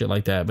all this shit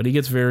like that. But he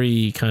gets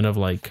very kind of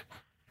like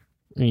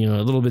a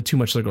little bit too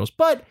much for the girls.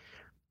 But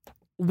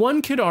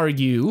one could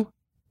argue,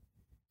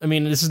 I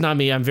mean, this is not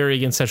me. I'm very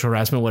against sexual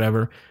harassment,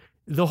 whatever.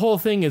 The whole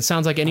thing, it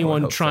sounds like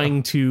anyone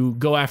trying to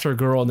go after a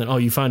girl and then,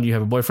 you found you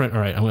have a boyfriend. All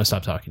right, I'm going to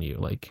stop talking to you.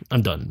 Like,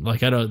 I'm done.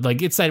 Like, I don't,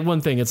 like, it's that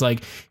one thing. It's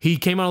like, he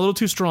came out a little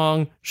too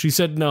strong. She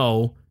said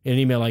no in an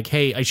email, like,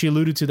 hey, she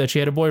alluded to that she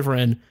had a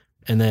boyfriend,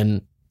 and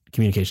then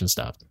communication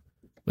stopped,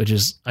 which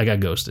is, I got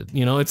ghosted.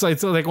 It's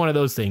like one of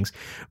those things.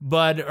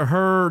 But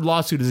her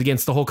lawsuit is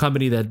against the whole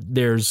company that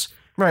there's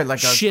right,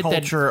 like a shit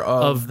culture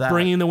of that.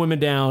 bringing the women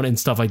down and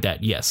stuff like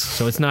that. Yes.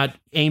 So it's not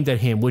aimed at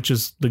him, which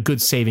is the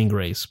good saving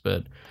grace.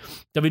 But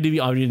WWE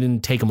already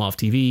didn't take him off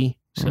TV.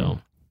 So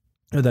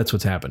that's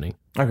what's happening.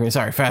 Okay,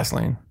 sorry.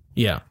 Fastlane.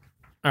 Yeah.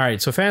 All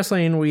right. So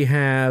Fastlane, we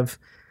have,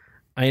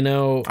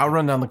 I'll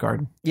run down the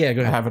card. Yeah,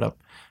 go I ahead. have it up.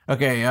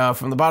 Okay,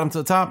 from the bottom to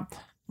the top,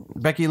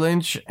 Becky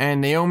Lynch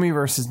and Naomi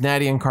versus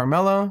Natty and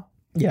Carmella.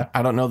 Yeah.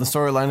 I don't know the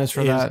storyline is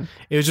for that.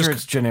 It was Sure, just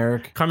it's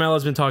generic.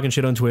 Carmella's been talking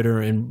shit on Twitter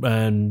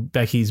and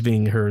Becky's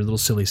being her little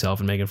silly self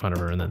and making fun of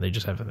her, and then they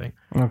just have a thing.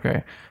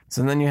 Okay.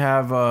 So then you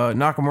have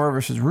Nakamura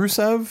versus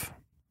Rusev.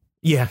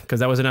 Yeah, because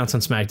that was announced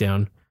on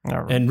SmackDown.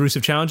 All right. And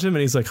Rusev challenged him,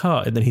 and he's like,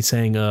 huh. And then he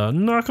sang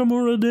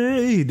Nakamura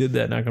Day. He did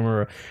that,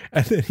 Nakamura.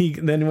 And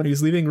then when he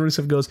was leaving,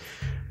 Rusev goes,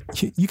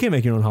 you can't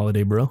make your own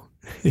holiday, bro.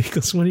 He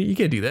goes, you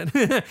can't do that.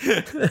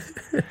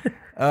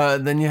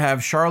 Then you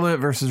have Charlotte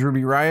versus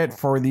Ruby Riott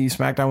for the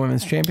SmackDown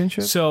Women's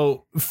Championship.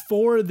 So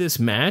for this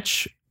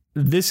match,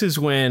 this is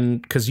when,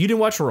 because you didn't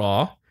watch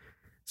Raw,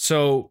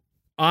 so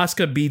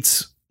Asuka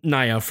beats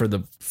Nia for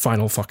the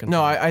final fucking.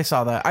 No, I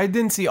saw that. I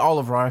didn't see all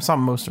of Raw. I saw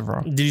most of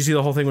Raw. Did you see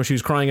the whole thing where she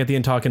was crying at the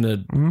end talking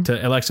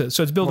to Alexa?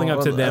 So it's building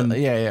up to them.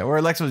 Yeah. Where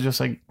Alexa was just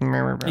like,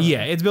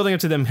 yeah, it's building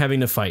up to them having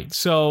to fight.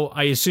 So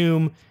I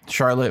assume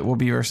Charlotte will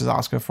be versus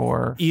Asuka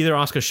for either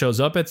Asuka shows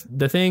up at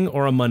the thing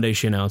or on Monday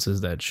she announces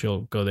that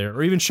she'll go there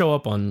or even show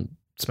up on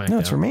SmackDown. No,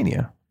 it's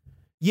Romania.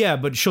 Yeah,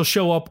 but she'll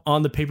show up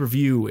on the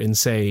pay-per-view and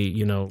say,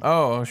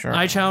 Oh, sure.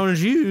 I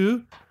challenge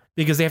you,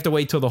 because they have to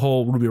wait till the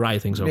whole Ruby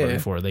Riott thing's over Yeah.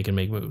 before they can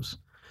make moves.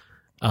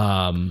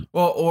 Well,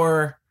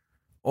 or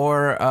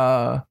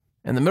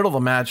in the middle of the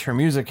match, her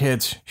music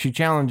hits. She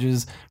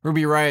challenges.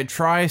 Ruby Riott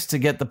tries to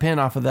get the pin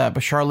off of that,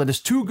 but Charlotte is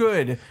too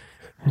good.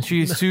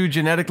 She's too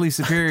genetically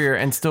superior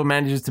and still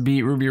manages to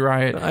beat Ruby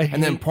Riott,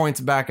 and then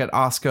points back at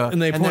Asuka.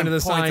 And they point then to the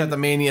points sign. at the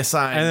Mania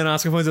sign. And then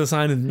Asuka points to the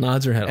sign and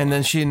nods her head. And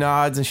then she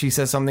nods and she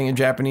says something in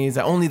Japanese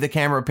that only the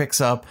camera picks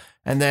up.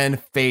 And then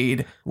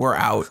fade. We're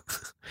out.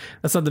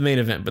 That's not the main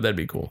event, but that'd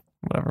be cool.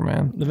 Whatever,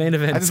 man. The main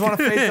event. I just want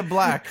to fade to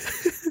black.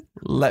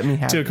 Let me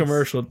have to a this.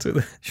 commercial to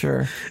the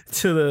Sure.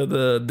 to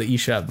the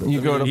eShop. You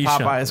go to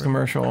Popeye's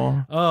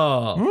commercial.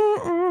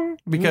 Oh,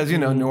 Because,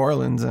 New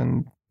Orleans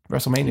and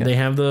WrestleMania. they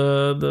have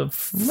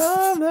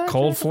the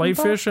cold filet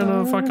fish and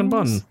a fucking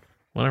bun,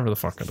 whatever the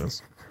fuck it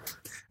is.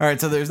 All right,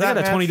 so there's They that.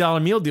 got a match.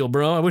 $20 meal deal,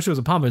 bro. I wish it was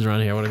a Popeyes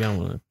around here. I would have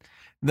gotten one.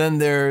 Then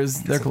they're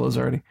closed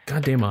already.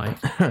 Goddamn, I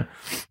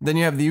Then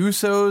you have the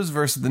Usos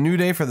versus the New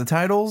Day for the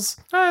titles.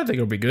 think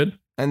it'll be good.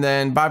 And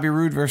then Bobby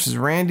Roode versus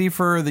Randy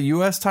for the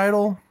U.S.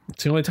 title.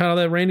 It's the only title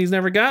that Randy's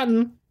never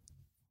gotten.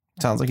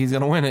 Sounds like he's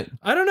going to win it.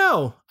 I don't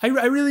know. I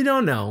really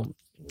don't know.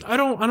 I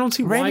don't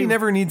see Randy why.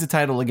 never needs a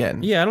title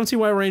again. Yeah, I don't see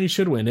why Randy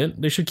should win it.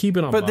 They should keep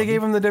it on. But they Bobby.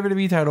 gave him the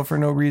WWE title for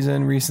no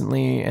reason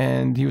recently,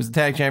 and he was the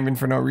tag champion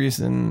for no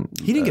reason.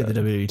 He didn't get the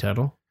WWE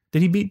title.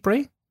 Did he beat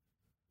Bray?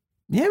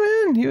 Yeah,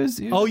 man. He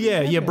was Oh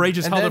yeah, champion. Bray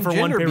just And held it then for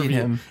one Jinder pay per beat view.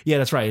 him. Yeah,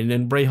 that's right. And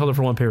then Bray held it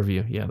for one pay per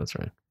view. Yeah, that's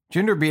right.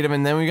 Jinder beat him,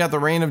 and then we got the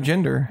reign of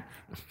Jinder.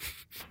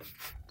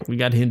 We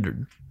got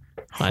hindered.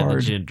 By the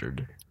Hard.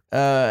 Jindered.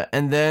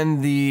 And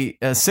then the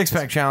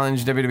six-pack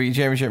challenge WWE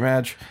Championship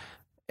match.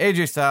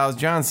 AJ Styles,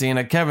 John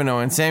Cena, Kevin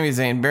Owens, Sami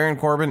Zayn, Baron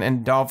Corbin,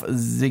 and Dolph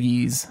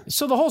Ziggler.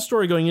 So the whole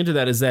story going into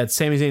that is that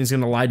Sami Zayn is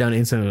going to lie down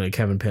instantly and let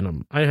Kevin pin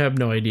him. I have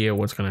no idea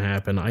what's going to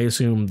happen. I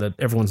assume that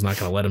everyone's not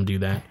going to let him do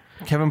that.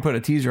 Kevin put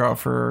a teaser out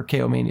for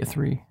KO Mania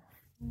 3.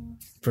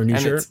 For a new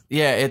And shirt?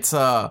 it's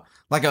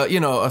like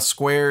a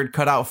squared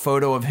cutout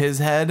photo of his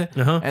head,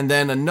 and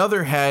then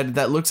another head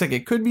that looks like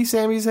it could be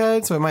Sammy's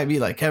head, so it might be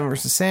like Kevin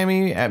versus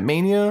Sammy at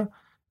Mania.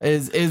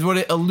 Is what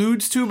it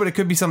alludes to, but it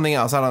could be something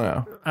else. I don't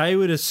know. I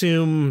would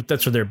assume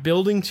that's what they're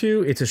building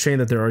to. It's a shame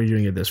that they're already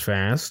doing it this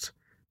fast.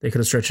 They could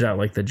have stretched it out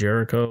like the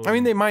Jericho I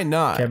mean, they might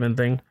not. Kevin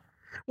thing.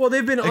 Well,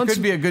 they've been It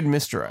could be a good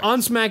misdirect.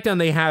 on SmackDown.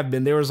 They have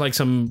been. There was like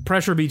some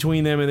pressure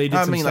between them, and they did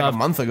I some mean, stuff. like a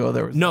month ago,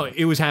 there was. No,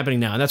 it was happening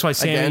now. That's why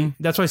Sammy. Again?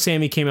 That's why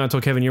Sammy came out and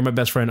told Kevin, "You're my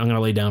best friend. I'm going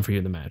to lay down for you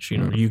in the match.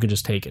 You can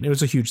just take it." It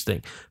was a huge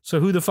thing. So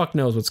who the fuck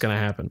knows what's going to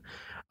happen?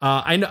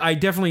 I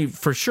definitely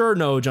for sure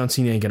know John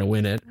Cena ain't going to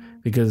win it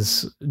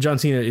because John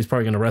Cena is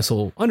probably going to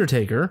wrestle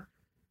Undertaker.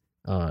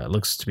 It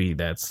looks to be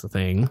that's the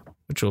thing,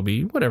 which will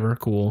be whatever,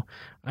 cool.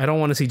 I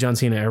don't want to see John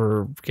Cena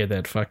ever get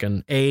that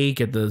fucking A,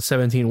 get the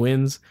 17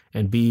 wins,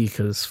 and B,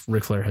 because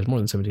Ric Flair has more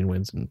than 17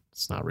 wins and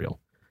it's not real.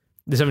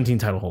 The 17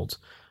 title holds.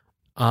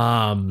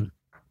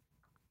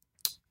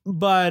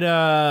 But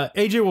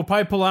AJ will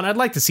probably pull on. I'd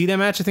like to see that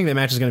match. I think that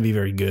match is going to be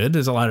very good.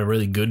 There's a lot of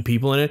really good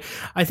people in it.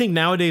 I think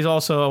nowadays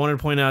also, I wanted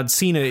to point out,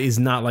 Cena is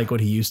not like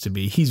what he used to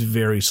be. He's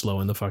very slow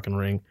in the fucking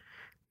ring.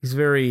 He's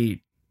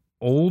very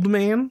old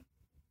man.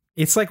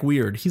 It's like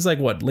weird. He's like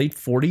what, late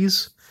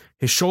 40s?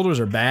 His shoulders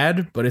are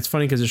bad, but it's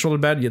funny because his shoulders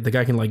are bad, yet the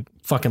guy can like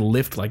fucking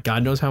lift like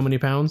God knows how many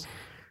pounds.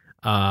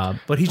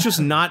 But he's just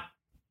not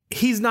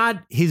his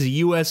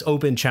US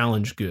Open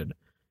challenge good.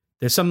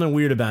 There's something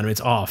weird about him. It's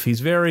off.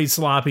 He's very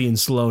sloppy and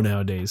slow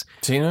nowadays.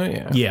 Cena,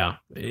 yeah. Yeah.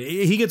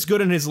 He gets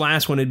good in his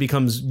last one. It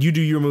becomes you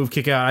do your move,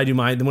 kick out, I do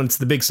mine. Then when it's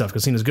the big stuff,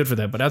 because Cena's good for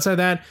that. But outside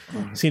that,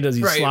 Cena does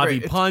these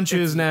sloppy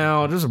punches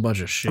now. There's a bunch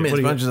of shit. I mean,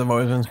 his punches have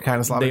always been kind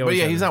of sloppy. But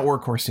yeah, he's not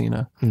workhorse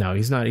Cena. No,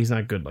 he's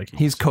not good like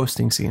he's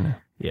coasting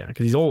Cena. Yeah,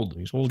 because he's old.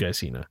 He's old guy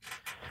Cena.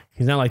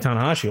 He's not like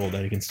Tanahashi old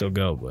that he can still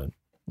go, but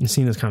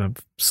Cena's kind of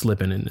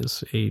slipping in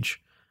his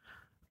age.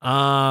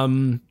 I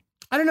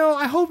don't know.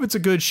 I hope it's a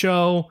good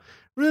show.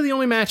 Really, the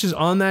only matches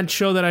on that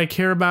show that I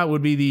care about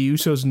would be the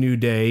Usos New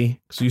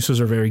Day, because the Usos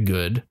are very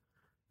good.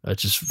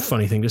 That's just a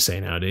funny thing to say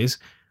nowadays.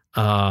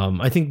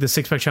 I think the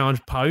six-pack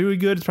challenge probably would be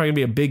good. It's probably going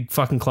to be a big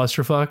fucking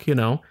clusterfuck, you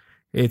know.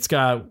 It's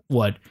got,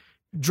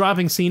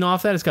 dropping Cena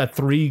off that, it's got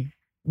 3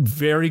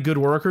 very good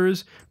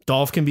workers.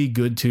 Dolph can be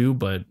good too,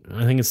 but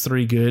I think it's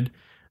 3 good.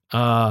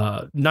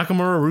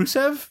 Nakamura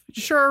Rusev?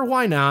 Sure,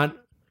 why not?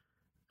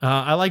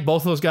 I like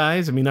both those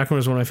guys. I mean,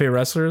 Nakamura's one of my favorite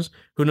wrestlers.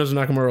 Who knows if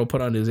Nakamura will put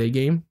on his A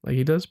game like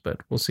he does, but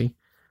we'll see.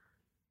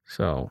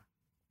 So,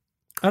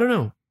 I don't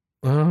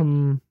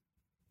know.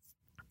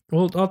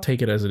 Well, I'll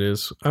take it as it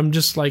is. I'm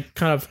just like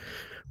kind of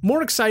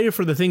more excited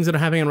for the things that are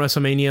happening on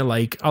WrestleMania.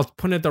 Like, I'll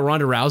put it the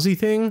Ronda Rousey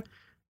thing.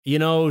 You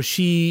know,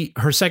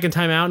 her second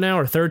time out now,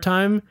 or third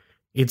time.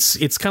 It's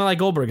kind of like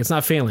Goldberg. It's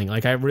not failing.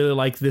 Like, I really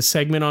like this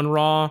segment on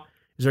Raw.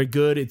 It's very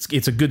good.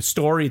 It's a good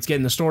story. It's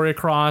getting the story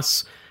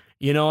across.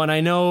 You know, and I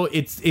know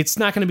it's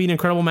not going to be an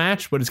incredible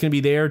match, but it's going to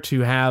be there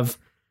to have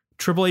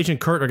Triple H and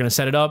Kurt are going to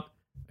set it up,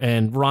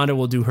 and Ronda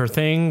will do her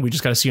thing. We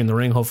just got to see her in the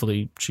ring.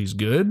 Hopefully she's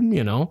good,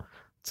 you know.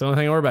 It's the only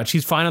thing I worry about.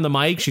 She's fine on the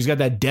mic. She's got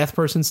that death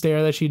person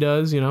stare that she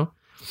does, you know.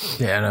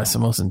 Yeah, that's the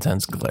most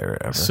intense glare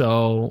ever.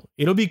 So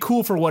it'll be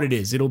cool for what it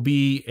is. It'll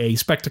be a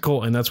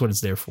spectacle, and that's what it's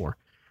there for.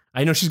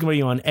 I know she's going to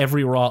be on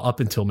every Raw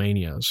up until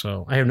Mania,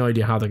 so I have no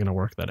idea how they're going to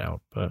work that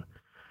out. But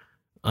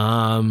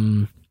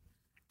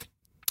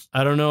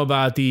I don't know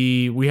about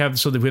we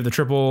have the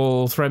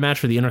triple threat match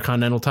for the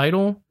Intercontinental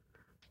title.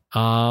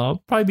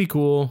 Probably be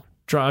cool.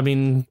 I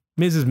mean,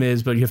 Miz is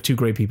Miz, but you have 2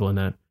 great people in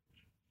that.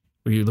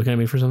 Were you looking at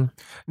me for something?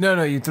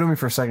 No, you threw me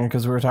for a second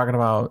because we were talking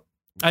about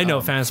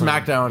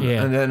SmackDown,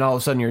 yeah. And then all of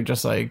a sudden you're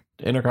just like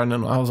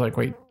Intercontinental. I was like,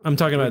 wait, I'm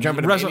talking about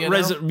jumping to Mania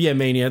now?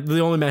 Mania. The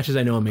only matches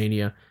I know are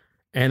Mania,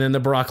 and then the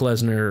Brock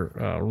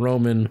Lesnar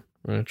Roman.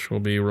 Which will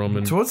be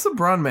Roman. So what's the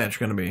Braun match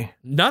going to be?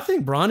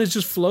 Nothing. Braun is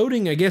just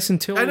floating, I guess,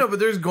 until... I know, but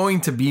there's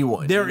going to be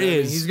one. There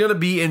is. He's going to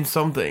be in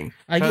something.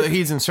 Either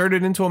he's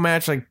inserted into a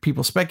match like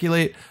people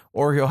speculate,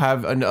 or he'll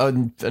have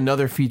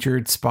another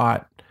featured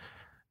spot.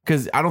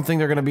 Because I don't think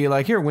they're going to be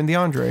like, here, win the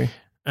Andre.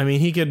 I mean,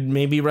 he could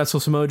maybe wrestle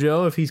Samoa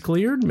Joe if he's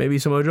cleared. Maybe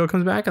Samoa Joe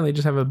comes back and they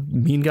just have a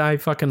mean guy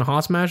fucking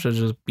Hoss match that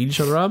just beat each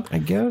other up. I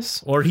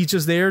guess. Or he's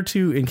just there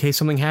in case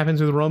something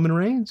happens with Roman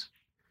Reigns.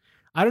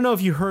 I don't know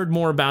if you heard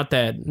more about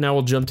that. Now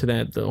we'll jump to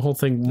that. The whole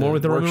thing more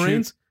with the Roman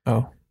Reigns.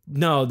 Oh.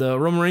 No, the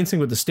Roman Reigns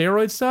thing with the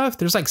steroid stuff.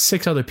 There's like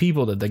 6 other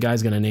people that the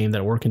guy's going to name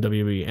that work in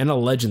WWE. And a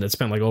legend that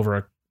spent like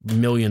over $1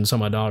 million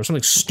some odd dollars.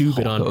 Something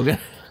stupid on. Okay.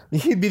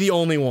 He'd be the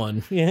only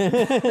one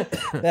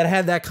that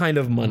had that kind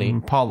of money.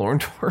 Paul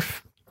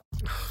Orndorff.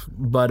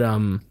 But, I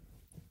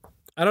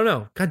don't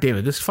know. God damn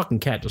it. This fucking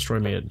cat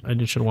destroyed me.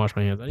 I should have washed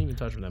my hands. I didn't even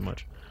touch him that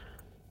much.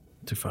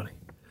 Too funny.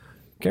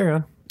 Carry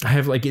on. I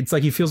have like, it's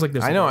like he feels like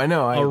there's I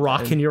know. a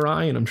rock in your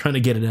eye and I'm trying to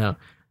get it out.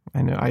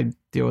 I know. I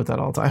deal with that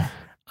all the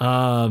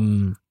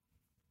time.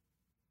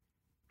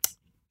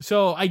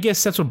 So I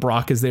guess that's what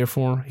Brock is there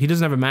for. He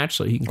doesn't have a match,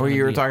 so he can. Or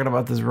you were talking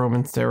about this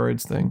Roman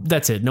steroids thing.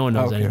 That's it. No one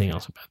knows anything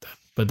else about that.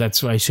 But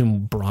that's why I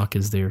assume Brock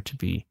is there to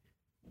be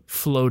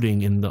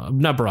floating in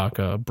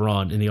the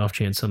Braun in the off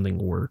chance something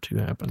were to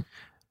happen.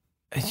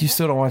 You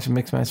still don't watch a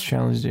mixed match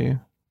challenge, do you?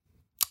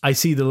 I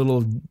see the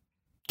little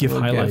GIF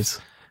highlights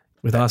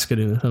with Asuka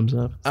doing the thumbs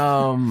up.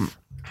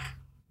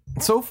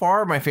 So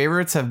far, my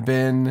favorites have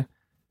been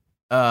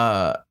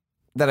that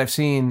I've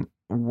seen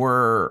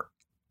were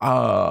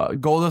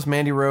Goldust,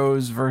 Mandy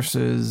Rose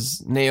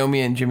versus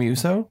Naomi and Jimmy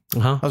Uso.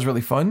 That was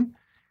really fun.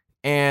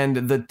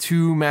 And the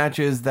 2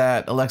 matches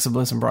that Alexa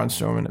Bliss and Braun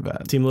Strowman have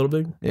had. Team Little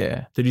Big?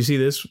 Yeah. Did you see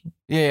this?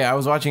 Yeah, I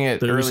was watching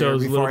it earlier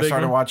before I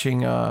started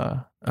watching ROH.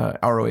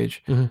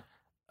 Mm-hmm.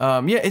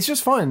 Yeah, it's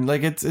just fun.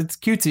 Like it's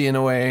cutesy in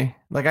a way.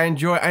 Like I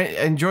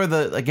enjoy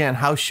the, again,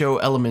 house show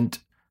element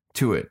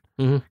to it.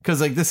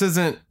 Because like this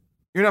isn't,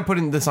 you're not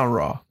putting this on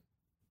Raw.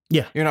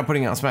 Yeah. You're not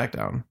putting it on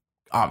SmackDown,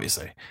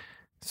 obviously.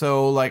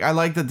 So like I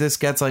like that this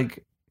gets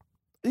like,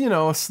 you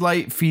know, a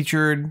slight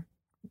featured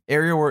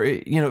area where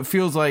it, you know, it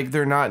feels like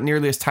they're not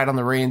nearly as tight on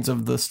the reins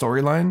of the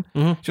storyline.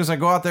 Just like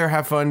go out there,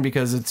 have fun,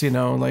 because it's, you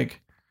know,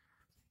 like,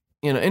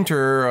 you know,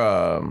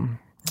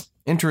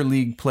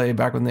 interleague play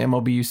back when the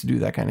MLB used to do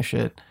that kind of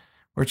shit,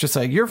 where it's just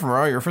like, you're from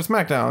Raw, you're from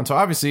SmackDown, so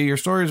obviously your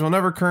stories will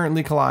never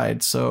currently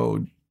collide,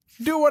 so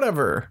do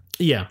whatever.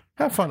 Yeah.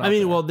 Have fun. I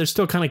mean, well, they're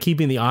still kind of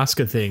keeping the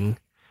Asuka thing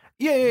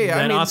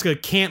Yeah. That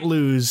Asuka can't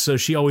lose, so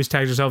she always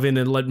tags herself in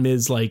and let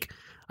Miz, like,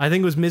 I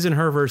think it was Miz and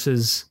her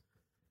versus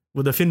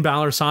with the Finn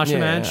Balor Sasha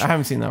match. I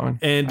haven't seen that one.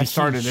 And I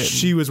started it.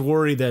 She was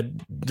worried that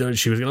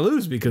she was going to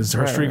lose because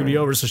her streak would be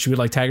over, so she would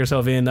like tag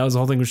herself in. That was the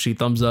whole thing. Where she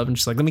thumbs up and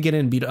she's like, "Let me get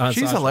in and beat."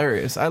 She's Sasha.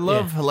 hilarious. I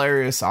love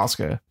hilarious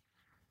Asuka.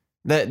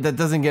 That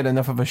doesn't get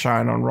enough of a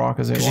shine on Raw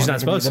because She's not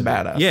supposed to be.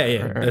 badass.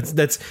 Yeah. Right.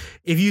 That's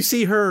if you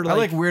see her. I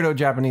like weirdo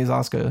Japanese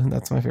Asuka.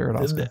 That's my favorite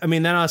Asuka. I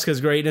mean, that Asuka's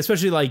great, and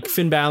especially like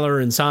Finn Balor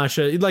and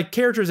Sasha, like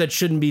characters that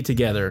shouldn't be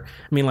together.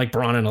 I mean, like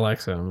Braun and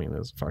Alexa. I mean,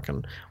 it's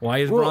fucking. Why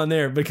is Braun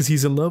there? Because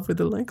he's in love with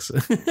Alexa.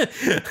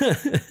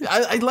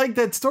 I like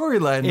that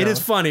storyline. It is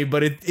funny,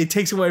 but it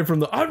takes away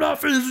from the "I'm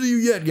not finished with you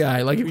yet"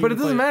 guy. Like, but it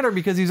doesn't matter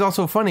because he's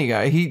also a funny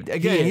guy. He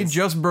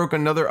just broke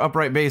another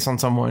upright base on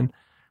someone.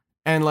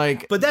 And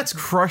like, but that's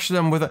crush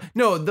them with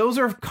those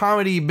are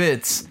comedy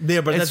bits.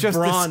 Yeah, but it's that's just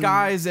Braun.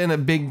 disguised and a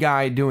big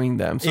guy doing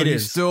them. So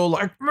he's still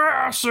like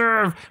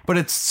massive, but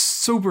it's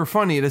super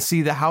funny to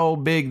see how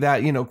big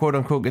that quote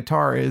unquote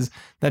guitar is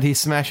that he's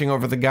smashing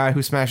over the guy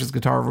who smashes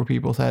guitar over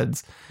people's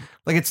heads.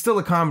 Like it's still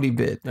a comedy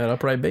bit. That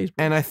upright bass.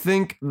 And I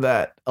think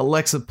that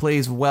Alexa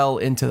plays well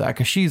into that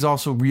because she's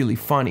also really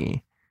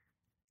funny.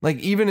 Like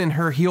even in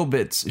her heel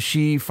bits,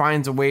 she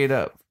finds a way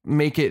to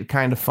make it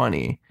kind of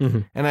funny. Mm-hmm.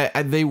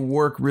 And they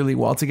work really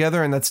well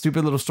together. And that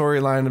stupid little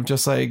storyline of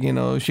just like,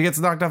 she gets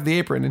knocked off the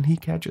apron and he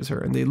catches her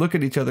and they look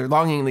at each other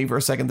longingly for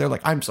a second. They're like,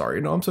 I'm sorry.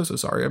 No, I'm so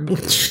sorry.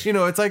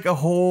 It's like a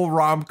whole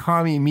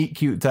rom-com-y meet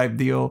cute type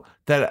deal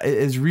that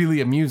is really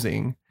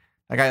amusing.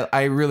 Like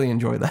I really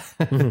enjoy that.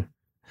 Mm-hmm.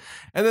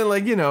 And then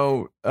like,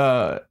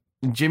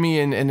 Jimmy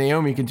and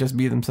Naomi can just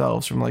be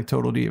themselves from like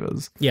Total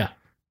Divas. Yeah.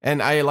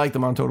 And I like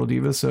them on Total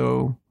Divas.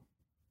 So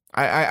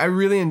I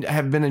really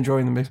have been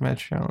enjoying the mixed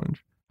match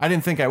challenge. I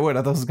didn't think I would.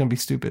 I thought it was going to be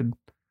stupid.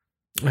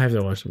 I have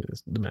to watch some of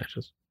the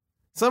matches.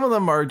 Some of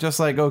them are just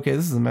like, okay,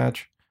 this is a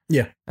match.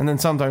 Yeah. And then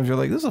sometimes you're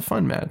like, this is a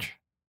fun match.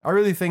 I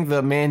really think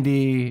the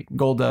Mandy,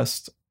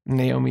 Goldust,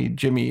 Naomi,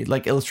 Jimmy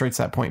like illustrates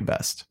that point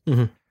best.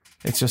 Mm-hmm.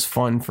 It's just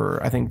fun for,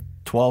 I think,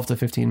 12 to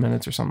 15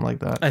 minutes or something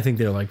like that. I think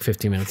they're like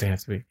 15 minutes. They have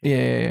to be.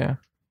 Yeah.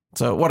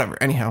 So whatever.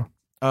 Anyhow,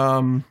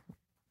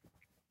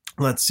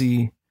 let's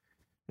see.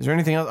 Is there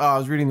anything else? Oh, I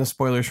was reading the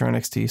spoilers for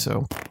NXT,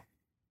 so.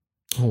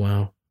 Oh,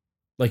 wow.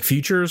 Like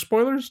future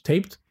spoilers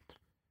taped?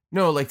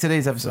 No, like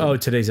today's episode. Oh,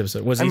 today's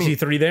episode. Was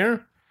EC3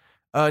 there?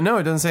 No,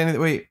 it doesn't say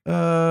anything. Wait.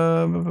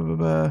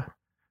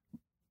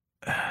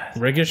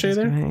 Ricochet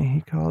there?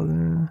 He called.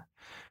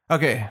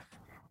 Okay.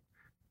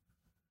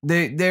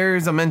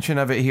 There's a mention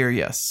of it here,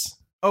 yes.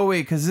 Oh,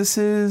 wait, because this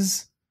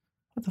is.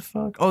 What the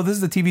fuck? Oh, this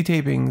is the TV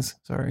tapings.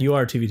 Sorry. You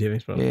are TV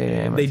tapings, bro.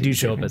 Yeah, they do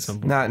show up at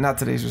some point. Not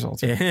today's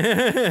results.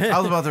 I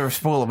was about to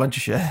spoil a bunch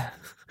of shit.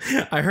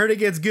 I heard it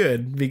gets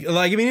good.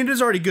 Like, I mean, it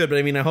is already good, but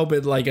I mean, I hope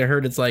it, like, I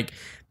heard it's like,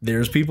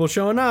 there's people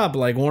showing up,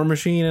 like War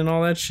Machine and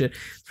all that shit.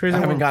 It's crazy.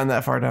 I haven't gotten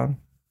that far down.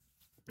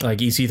 Like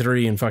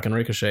EC3 and fucking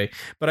Ricochet.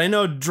 But I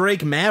know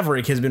Drake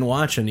Maverick has been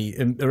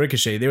watching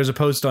Ricochet. There was a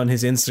post on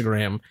his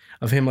Instagram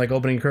of him, like,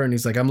 opening curtain.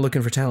 He's like, I'm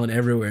looking for talent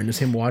everywhere. And it's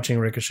him watching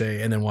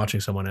Ricochet and then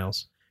watching someone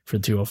else for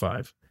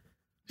 205.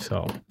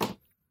 So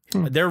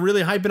they're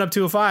really hyping up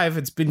 205.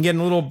 It's been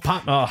getting a little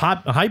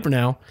hyper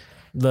now.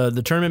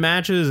 The tournament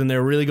matches, and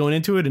they're really going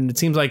into it. And it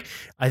seems like,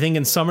 I think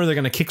in summer they're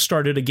going to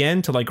kickstart it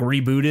again to like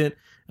reboot it.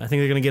 I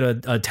think they're going to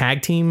get a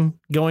tag team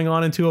going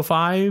on in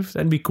 205.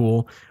 That'd be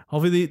cool.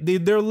 Hopefully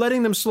they're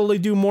letting them slowly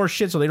do more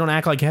shit so they don't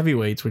act like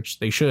heavyweights, which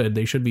they should.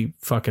 They should be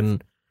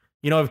fucking,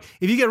 if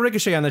you get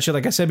Ricochet on that shit,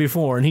 like I said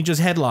before, and he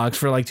just headlocks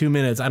for like 2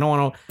 minutes, I don't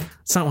want to,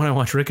 it's not when I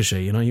watch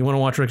Ricochet, you want to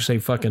watch Ricochet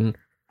fucking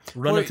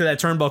run up to that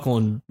turnbuckle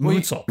and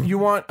moonsault. You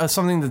want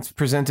something that's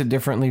presented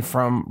differently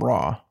from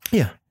Raw.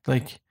 Yeah.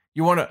 Like,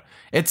 you want to,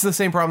 it's the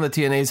same problem that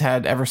TNA's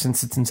had ever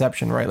since its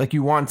inception, right? Like,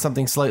 you want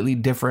something slightly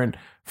different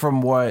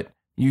from what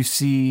you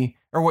see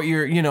or what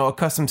you're,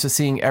 accustomed to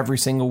seeing every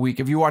single week.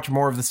 If you watch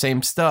more of the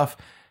same stuff,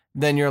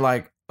 then you're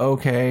like,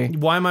 okay.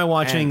 Why am I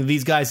watching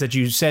these guys that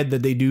you said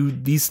that they do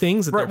these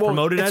things that they're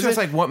promoted as? It's just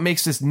like, what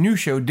makes this new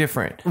show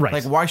different? Right.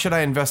 Like, why should I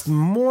invest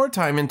more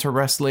time into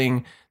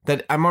wrestling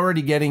that I'm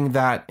already getting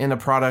that in a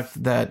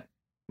product that,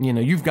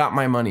 you've got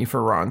my money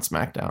for Raw and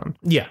SmackDown.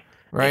 Yeah.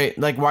 Right?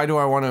 Like, why do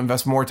I want to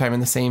invest more time in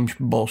the same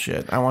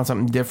bullshit? I want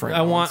something different.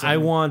 I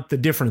want the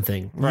different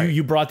thing. Right.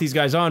 You brought these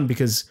guys on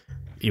because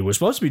it was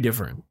supposed to be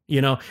different,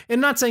 and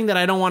not saying that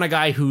I don't want a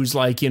guy who's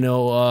like,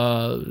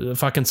 a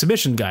fucking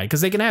submission guy,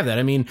 because they can have that.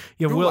 I mean,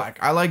 you have Gulak.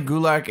 I like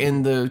Gulak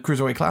in the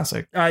Cruiserweight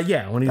Classic.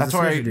 Yeah. When he's That's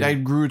why I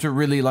grew to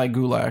really like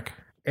Gulak.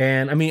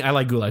 And I mean, I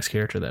like Gulak's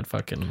character. That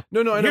fucking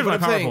no. I know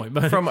what I'm saying.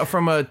 But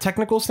from a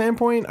technical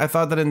standpoint, I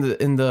thought that in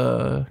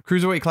the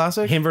Cruiserweight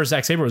Classic, him versus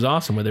Zack Sabre was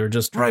awesome. Where they were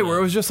just where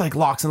it was just like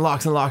locks and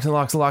locks and locks and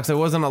locks and locks. There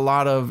wasn't a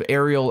lot of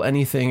aerial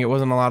anything. It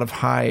wasn't a lot of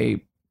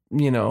high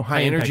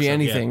energy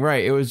anything. Yeah.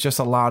 Right. It was just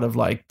a lot of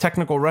like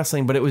technical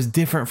wrestling, but it was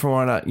different from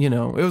what it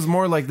was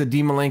more like the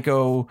Dean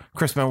Malenko,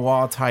 Chris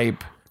Benoit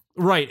type.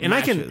 Right. And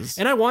matches.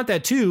 I want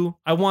that too.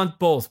 I want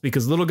both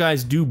because little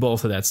guys do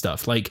both of that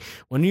stuff. Like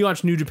when you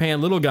watch New Japan,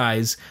 little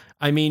guys,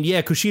 I mean,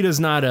 yeah, Kushida's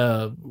not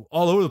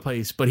all over the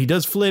place, but he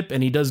does flip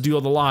and he does do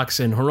all the locks,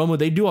 and Hiromu,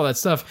 they do all that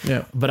stuff.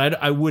 Yeah.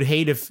 But I would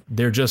hate if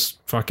they're just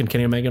fucking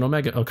Kenny Omega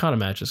and Okada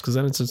matches, because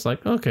then it's just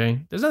like, okay,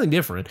 there's nothing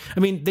different. I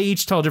mean, they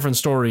each tell a different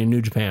story in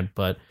New Japan,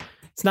 but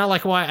it's not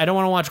like why I don't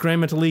want to watch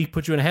Grand Metalik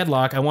put you in a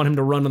headlock. I want him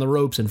to run on the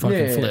ropes and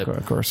fucking flip.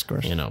 Of course.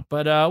 You know,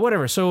 but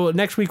whatever. So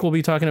next week we'll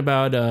be talking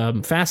about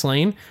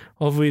Fastlane.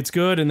 Hopefully it's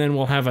good, and then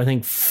we'll have, I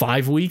think,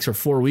 5 weeks or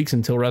 4 weeks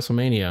until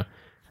WrestleMania.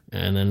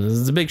 And then this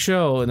is a big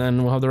show, and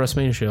then we'll have the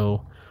WrestleMania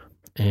show.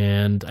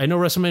 And I know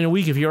WrestleMania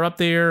week, if you're up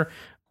there,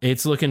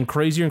 it's looking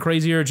crazier and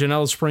crazier.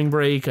 Janela's spring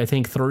break, I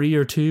think 3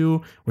 or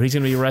 2, where he's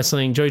going to be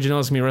wrestling. Joey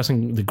Janela's going to be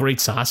wrestling the Great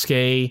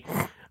Sasuke.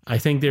 I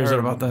think there's a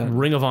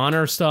Ring of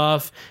Honor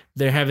stuff.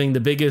 They're having the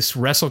biggest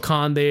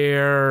WrestleCon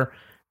there.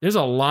 There's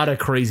a lot of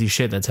crazy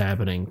shit that's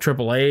happening.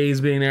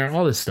 AAA's being there,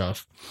 all this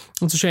stuff.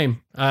 It's a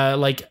shame.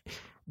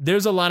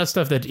 There's a lot of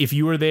stuff that if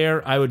you were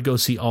there, I would go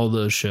see all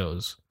those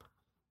shows.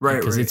 Right,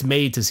 because it's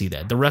made to see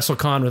that. The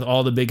WrestleCon with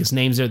all the biggest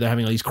names there, they're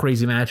having all these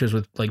crazy matches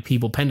with like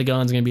people.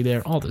 Pentagon's going to be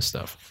there, all this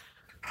stuff.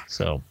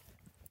 So,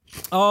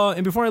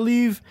 and before I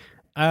leave,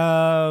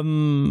 I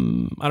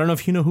don't know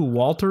if you know who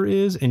Walter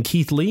is and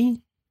Keith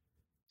Lee.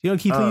 You know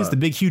Keith Lee is the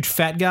big, huge,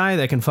 fat guy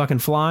that can fucking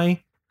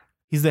fly.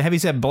 He's the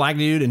heavyset black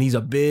dude, and he's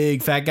a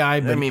big, fat guy.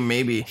 But I mean,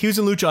 maybe. He was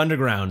in Lucha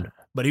Underground,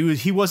 but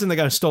he wasn't the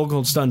guy who Stone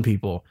Cold stunned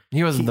people.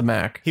 He wasn't the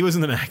Mac. He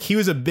wasn't the Mac.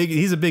 He's a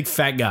big,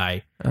 fat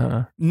guy.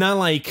 Not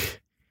like...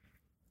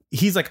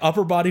 He's like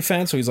upper body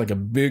fat, so he's like a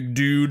big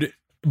dude,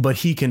 but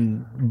he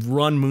can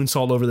run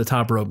moonsault over the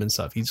top rope and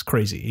stuff. He's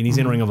crazy, and he's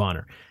in Ring of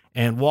Honor.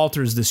 And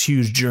Walter's this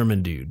huge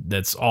German dude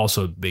that's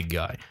also a big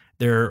guy.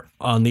 They're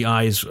on the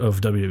eyes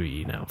of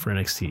WWE now for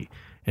NXT.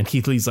 And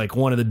Keith Lee's like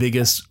one of the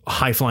biggest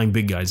high-flying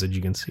big guys that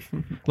you can see.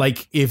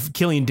 Like if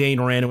Killian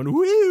Dane ran and went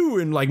woo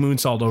and like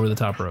moonsault over the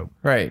top rope.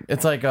 Right.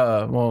 It's like,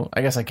 well,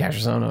 I guess like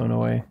Cassius Ohno in a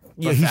way.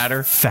 Yeah, he's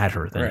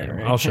fatter than him.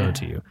 Right. I'll show it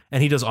to you.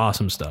 And he does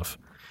awesome stuff.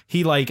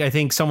 He I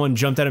think someone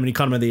jumped at him and he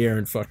caught him in the air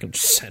and fucking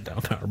just sat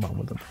down powerbomb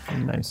with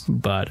him. Nice.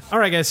 But all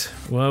right, guys.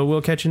 Well,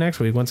 we'll catch you next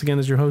week. Once again,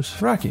 this is your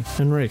host, Rocky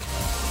and Rick.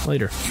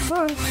 Later.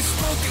 Bye.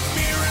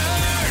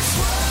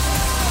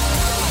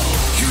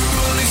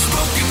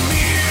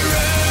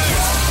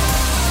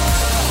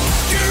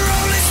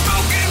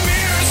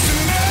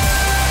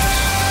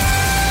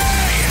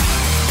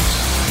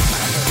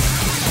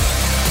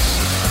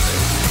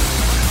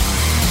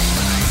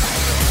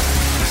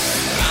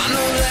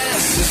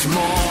 More,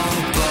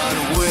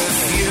 but with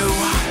you,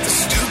 the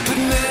stupid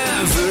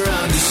never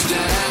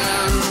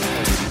understand.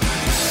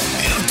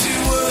 Empty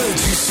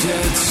words you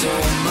said so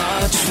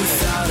much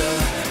without a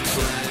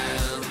plan.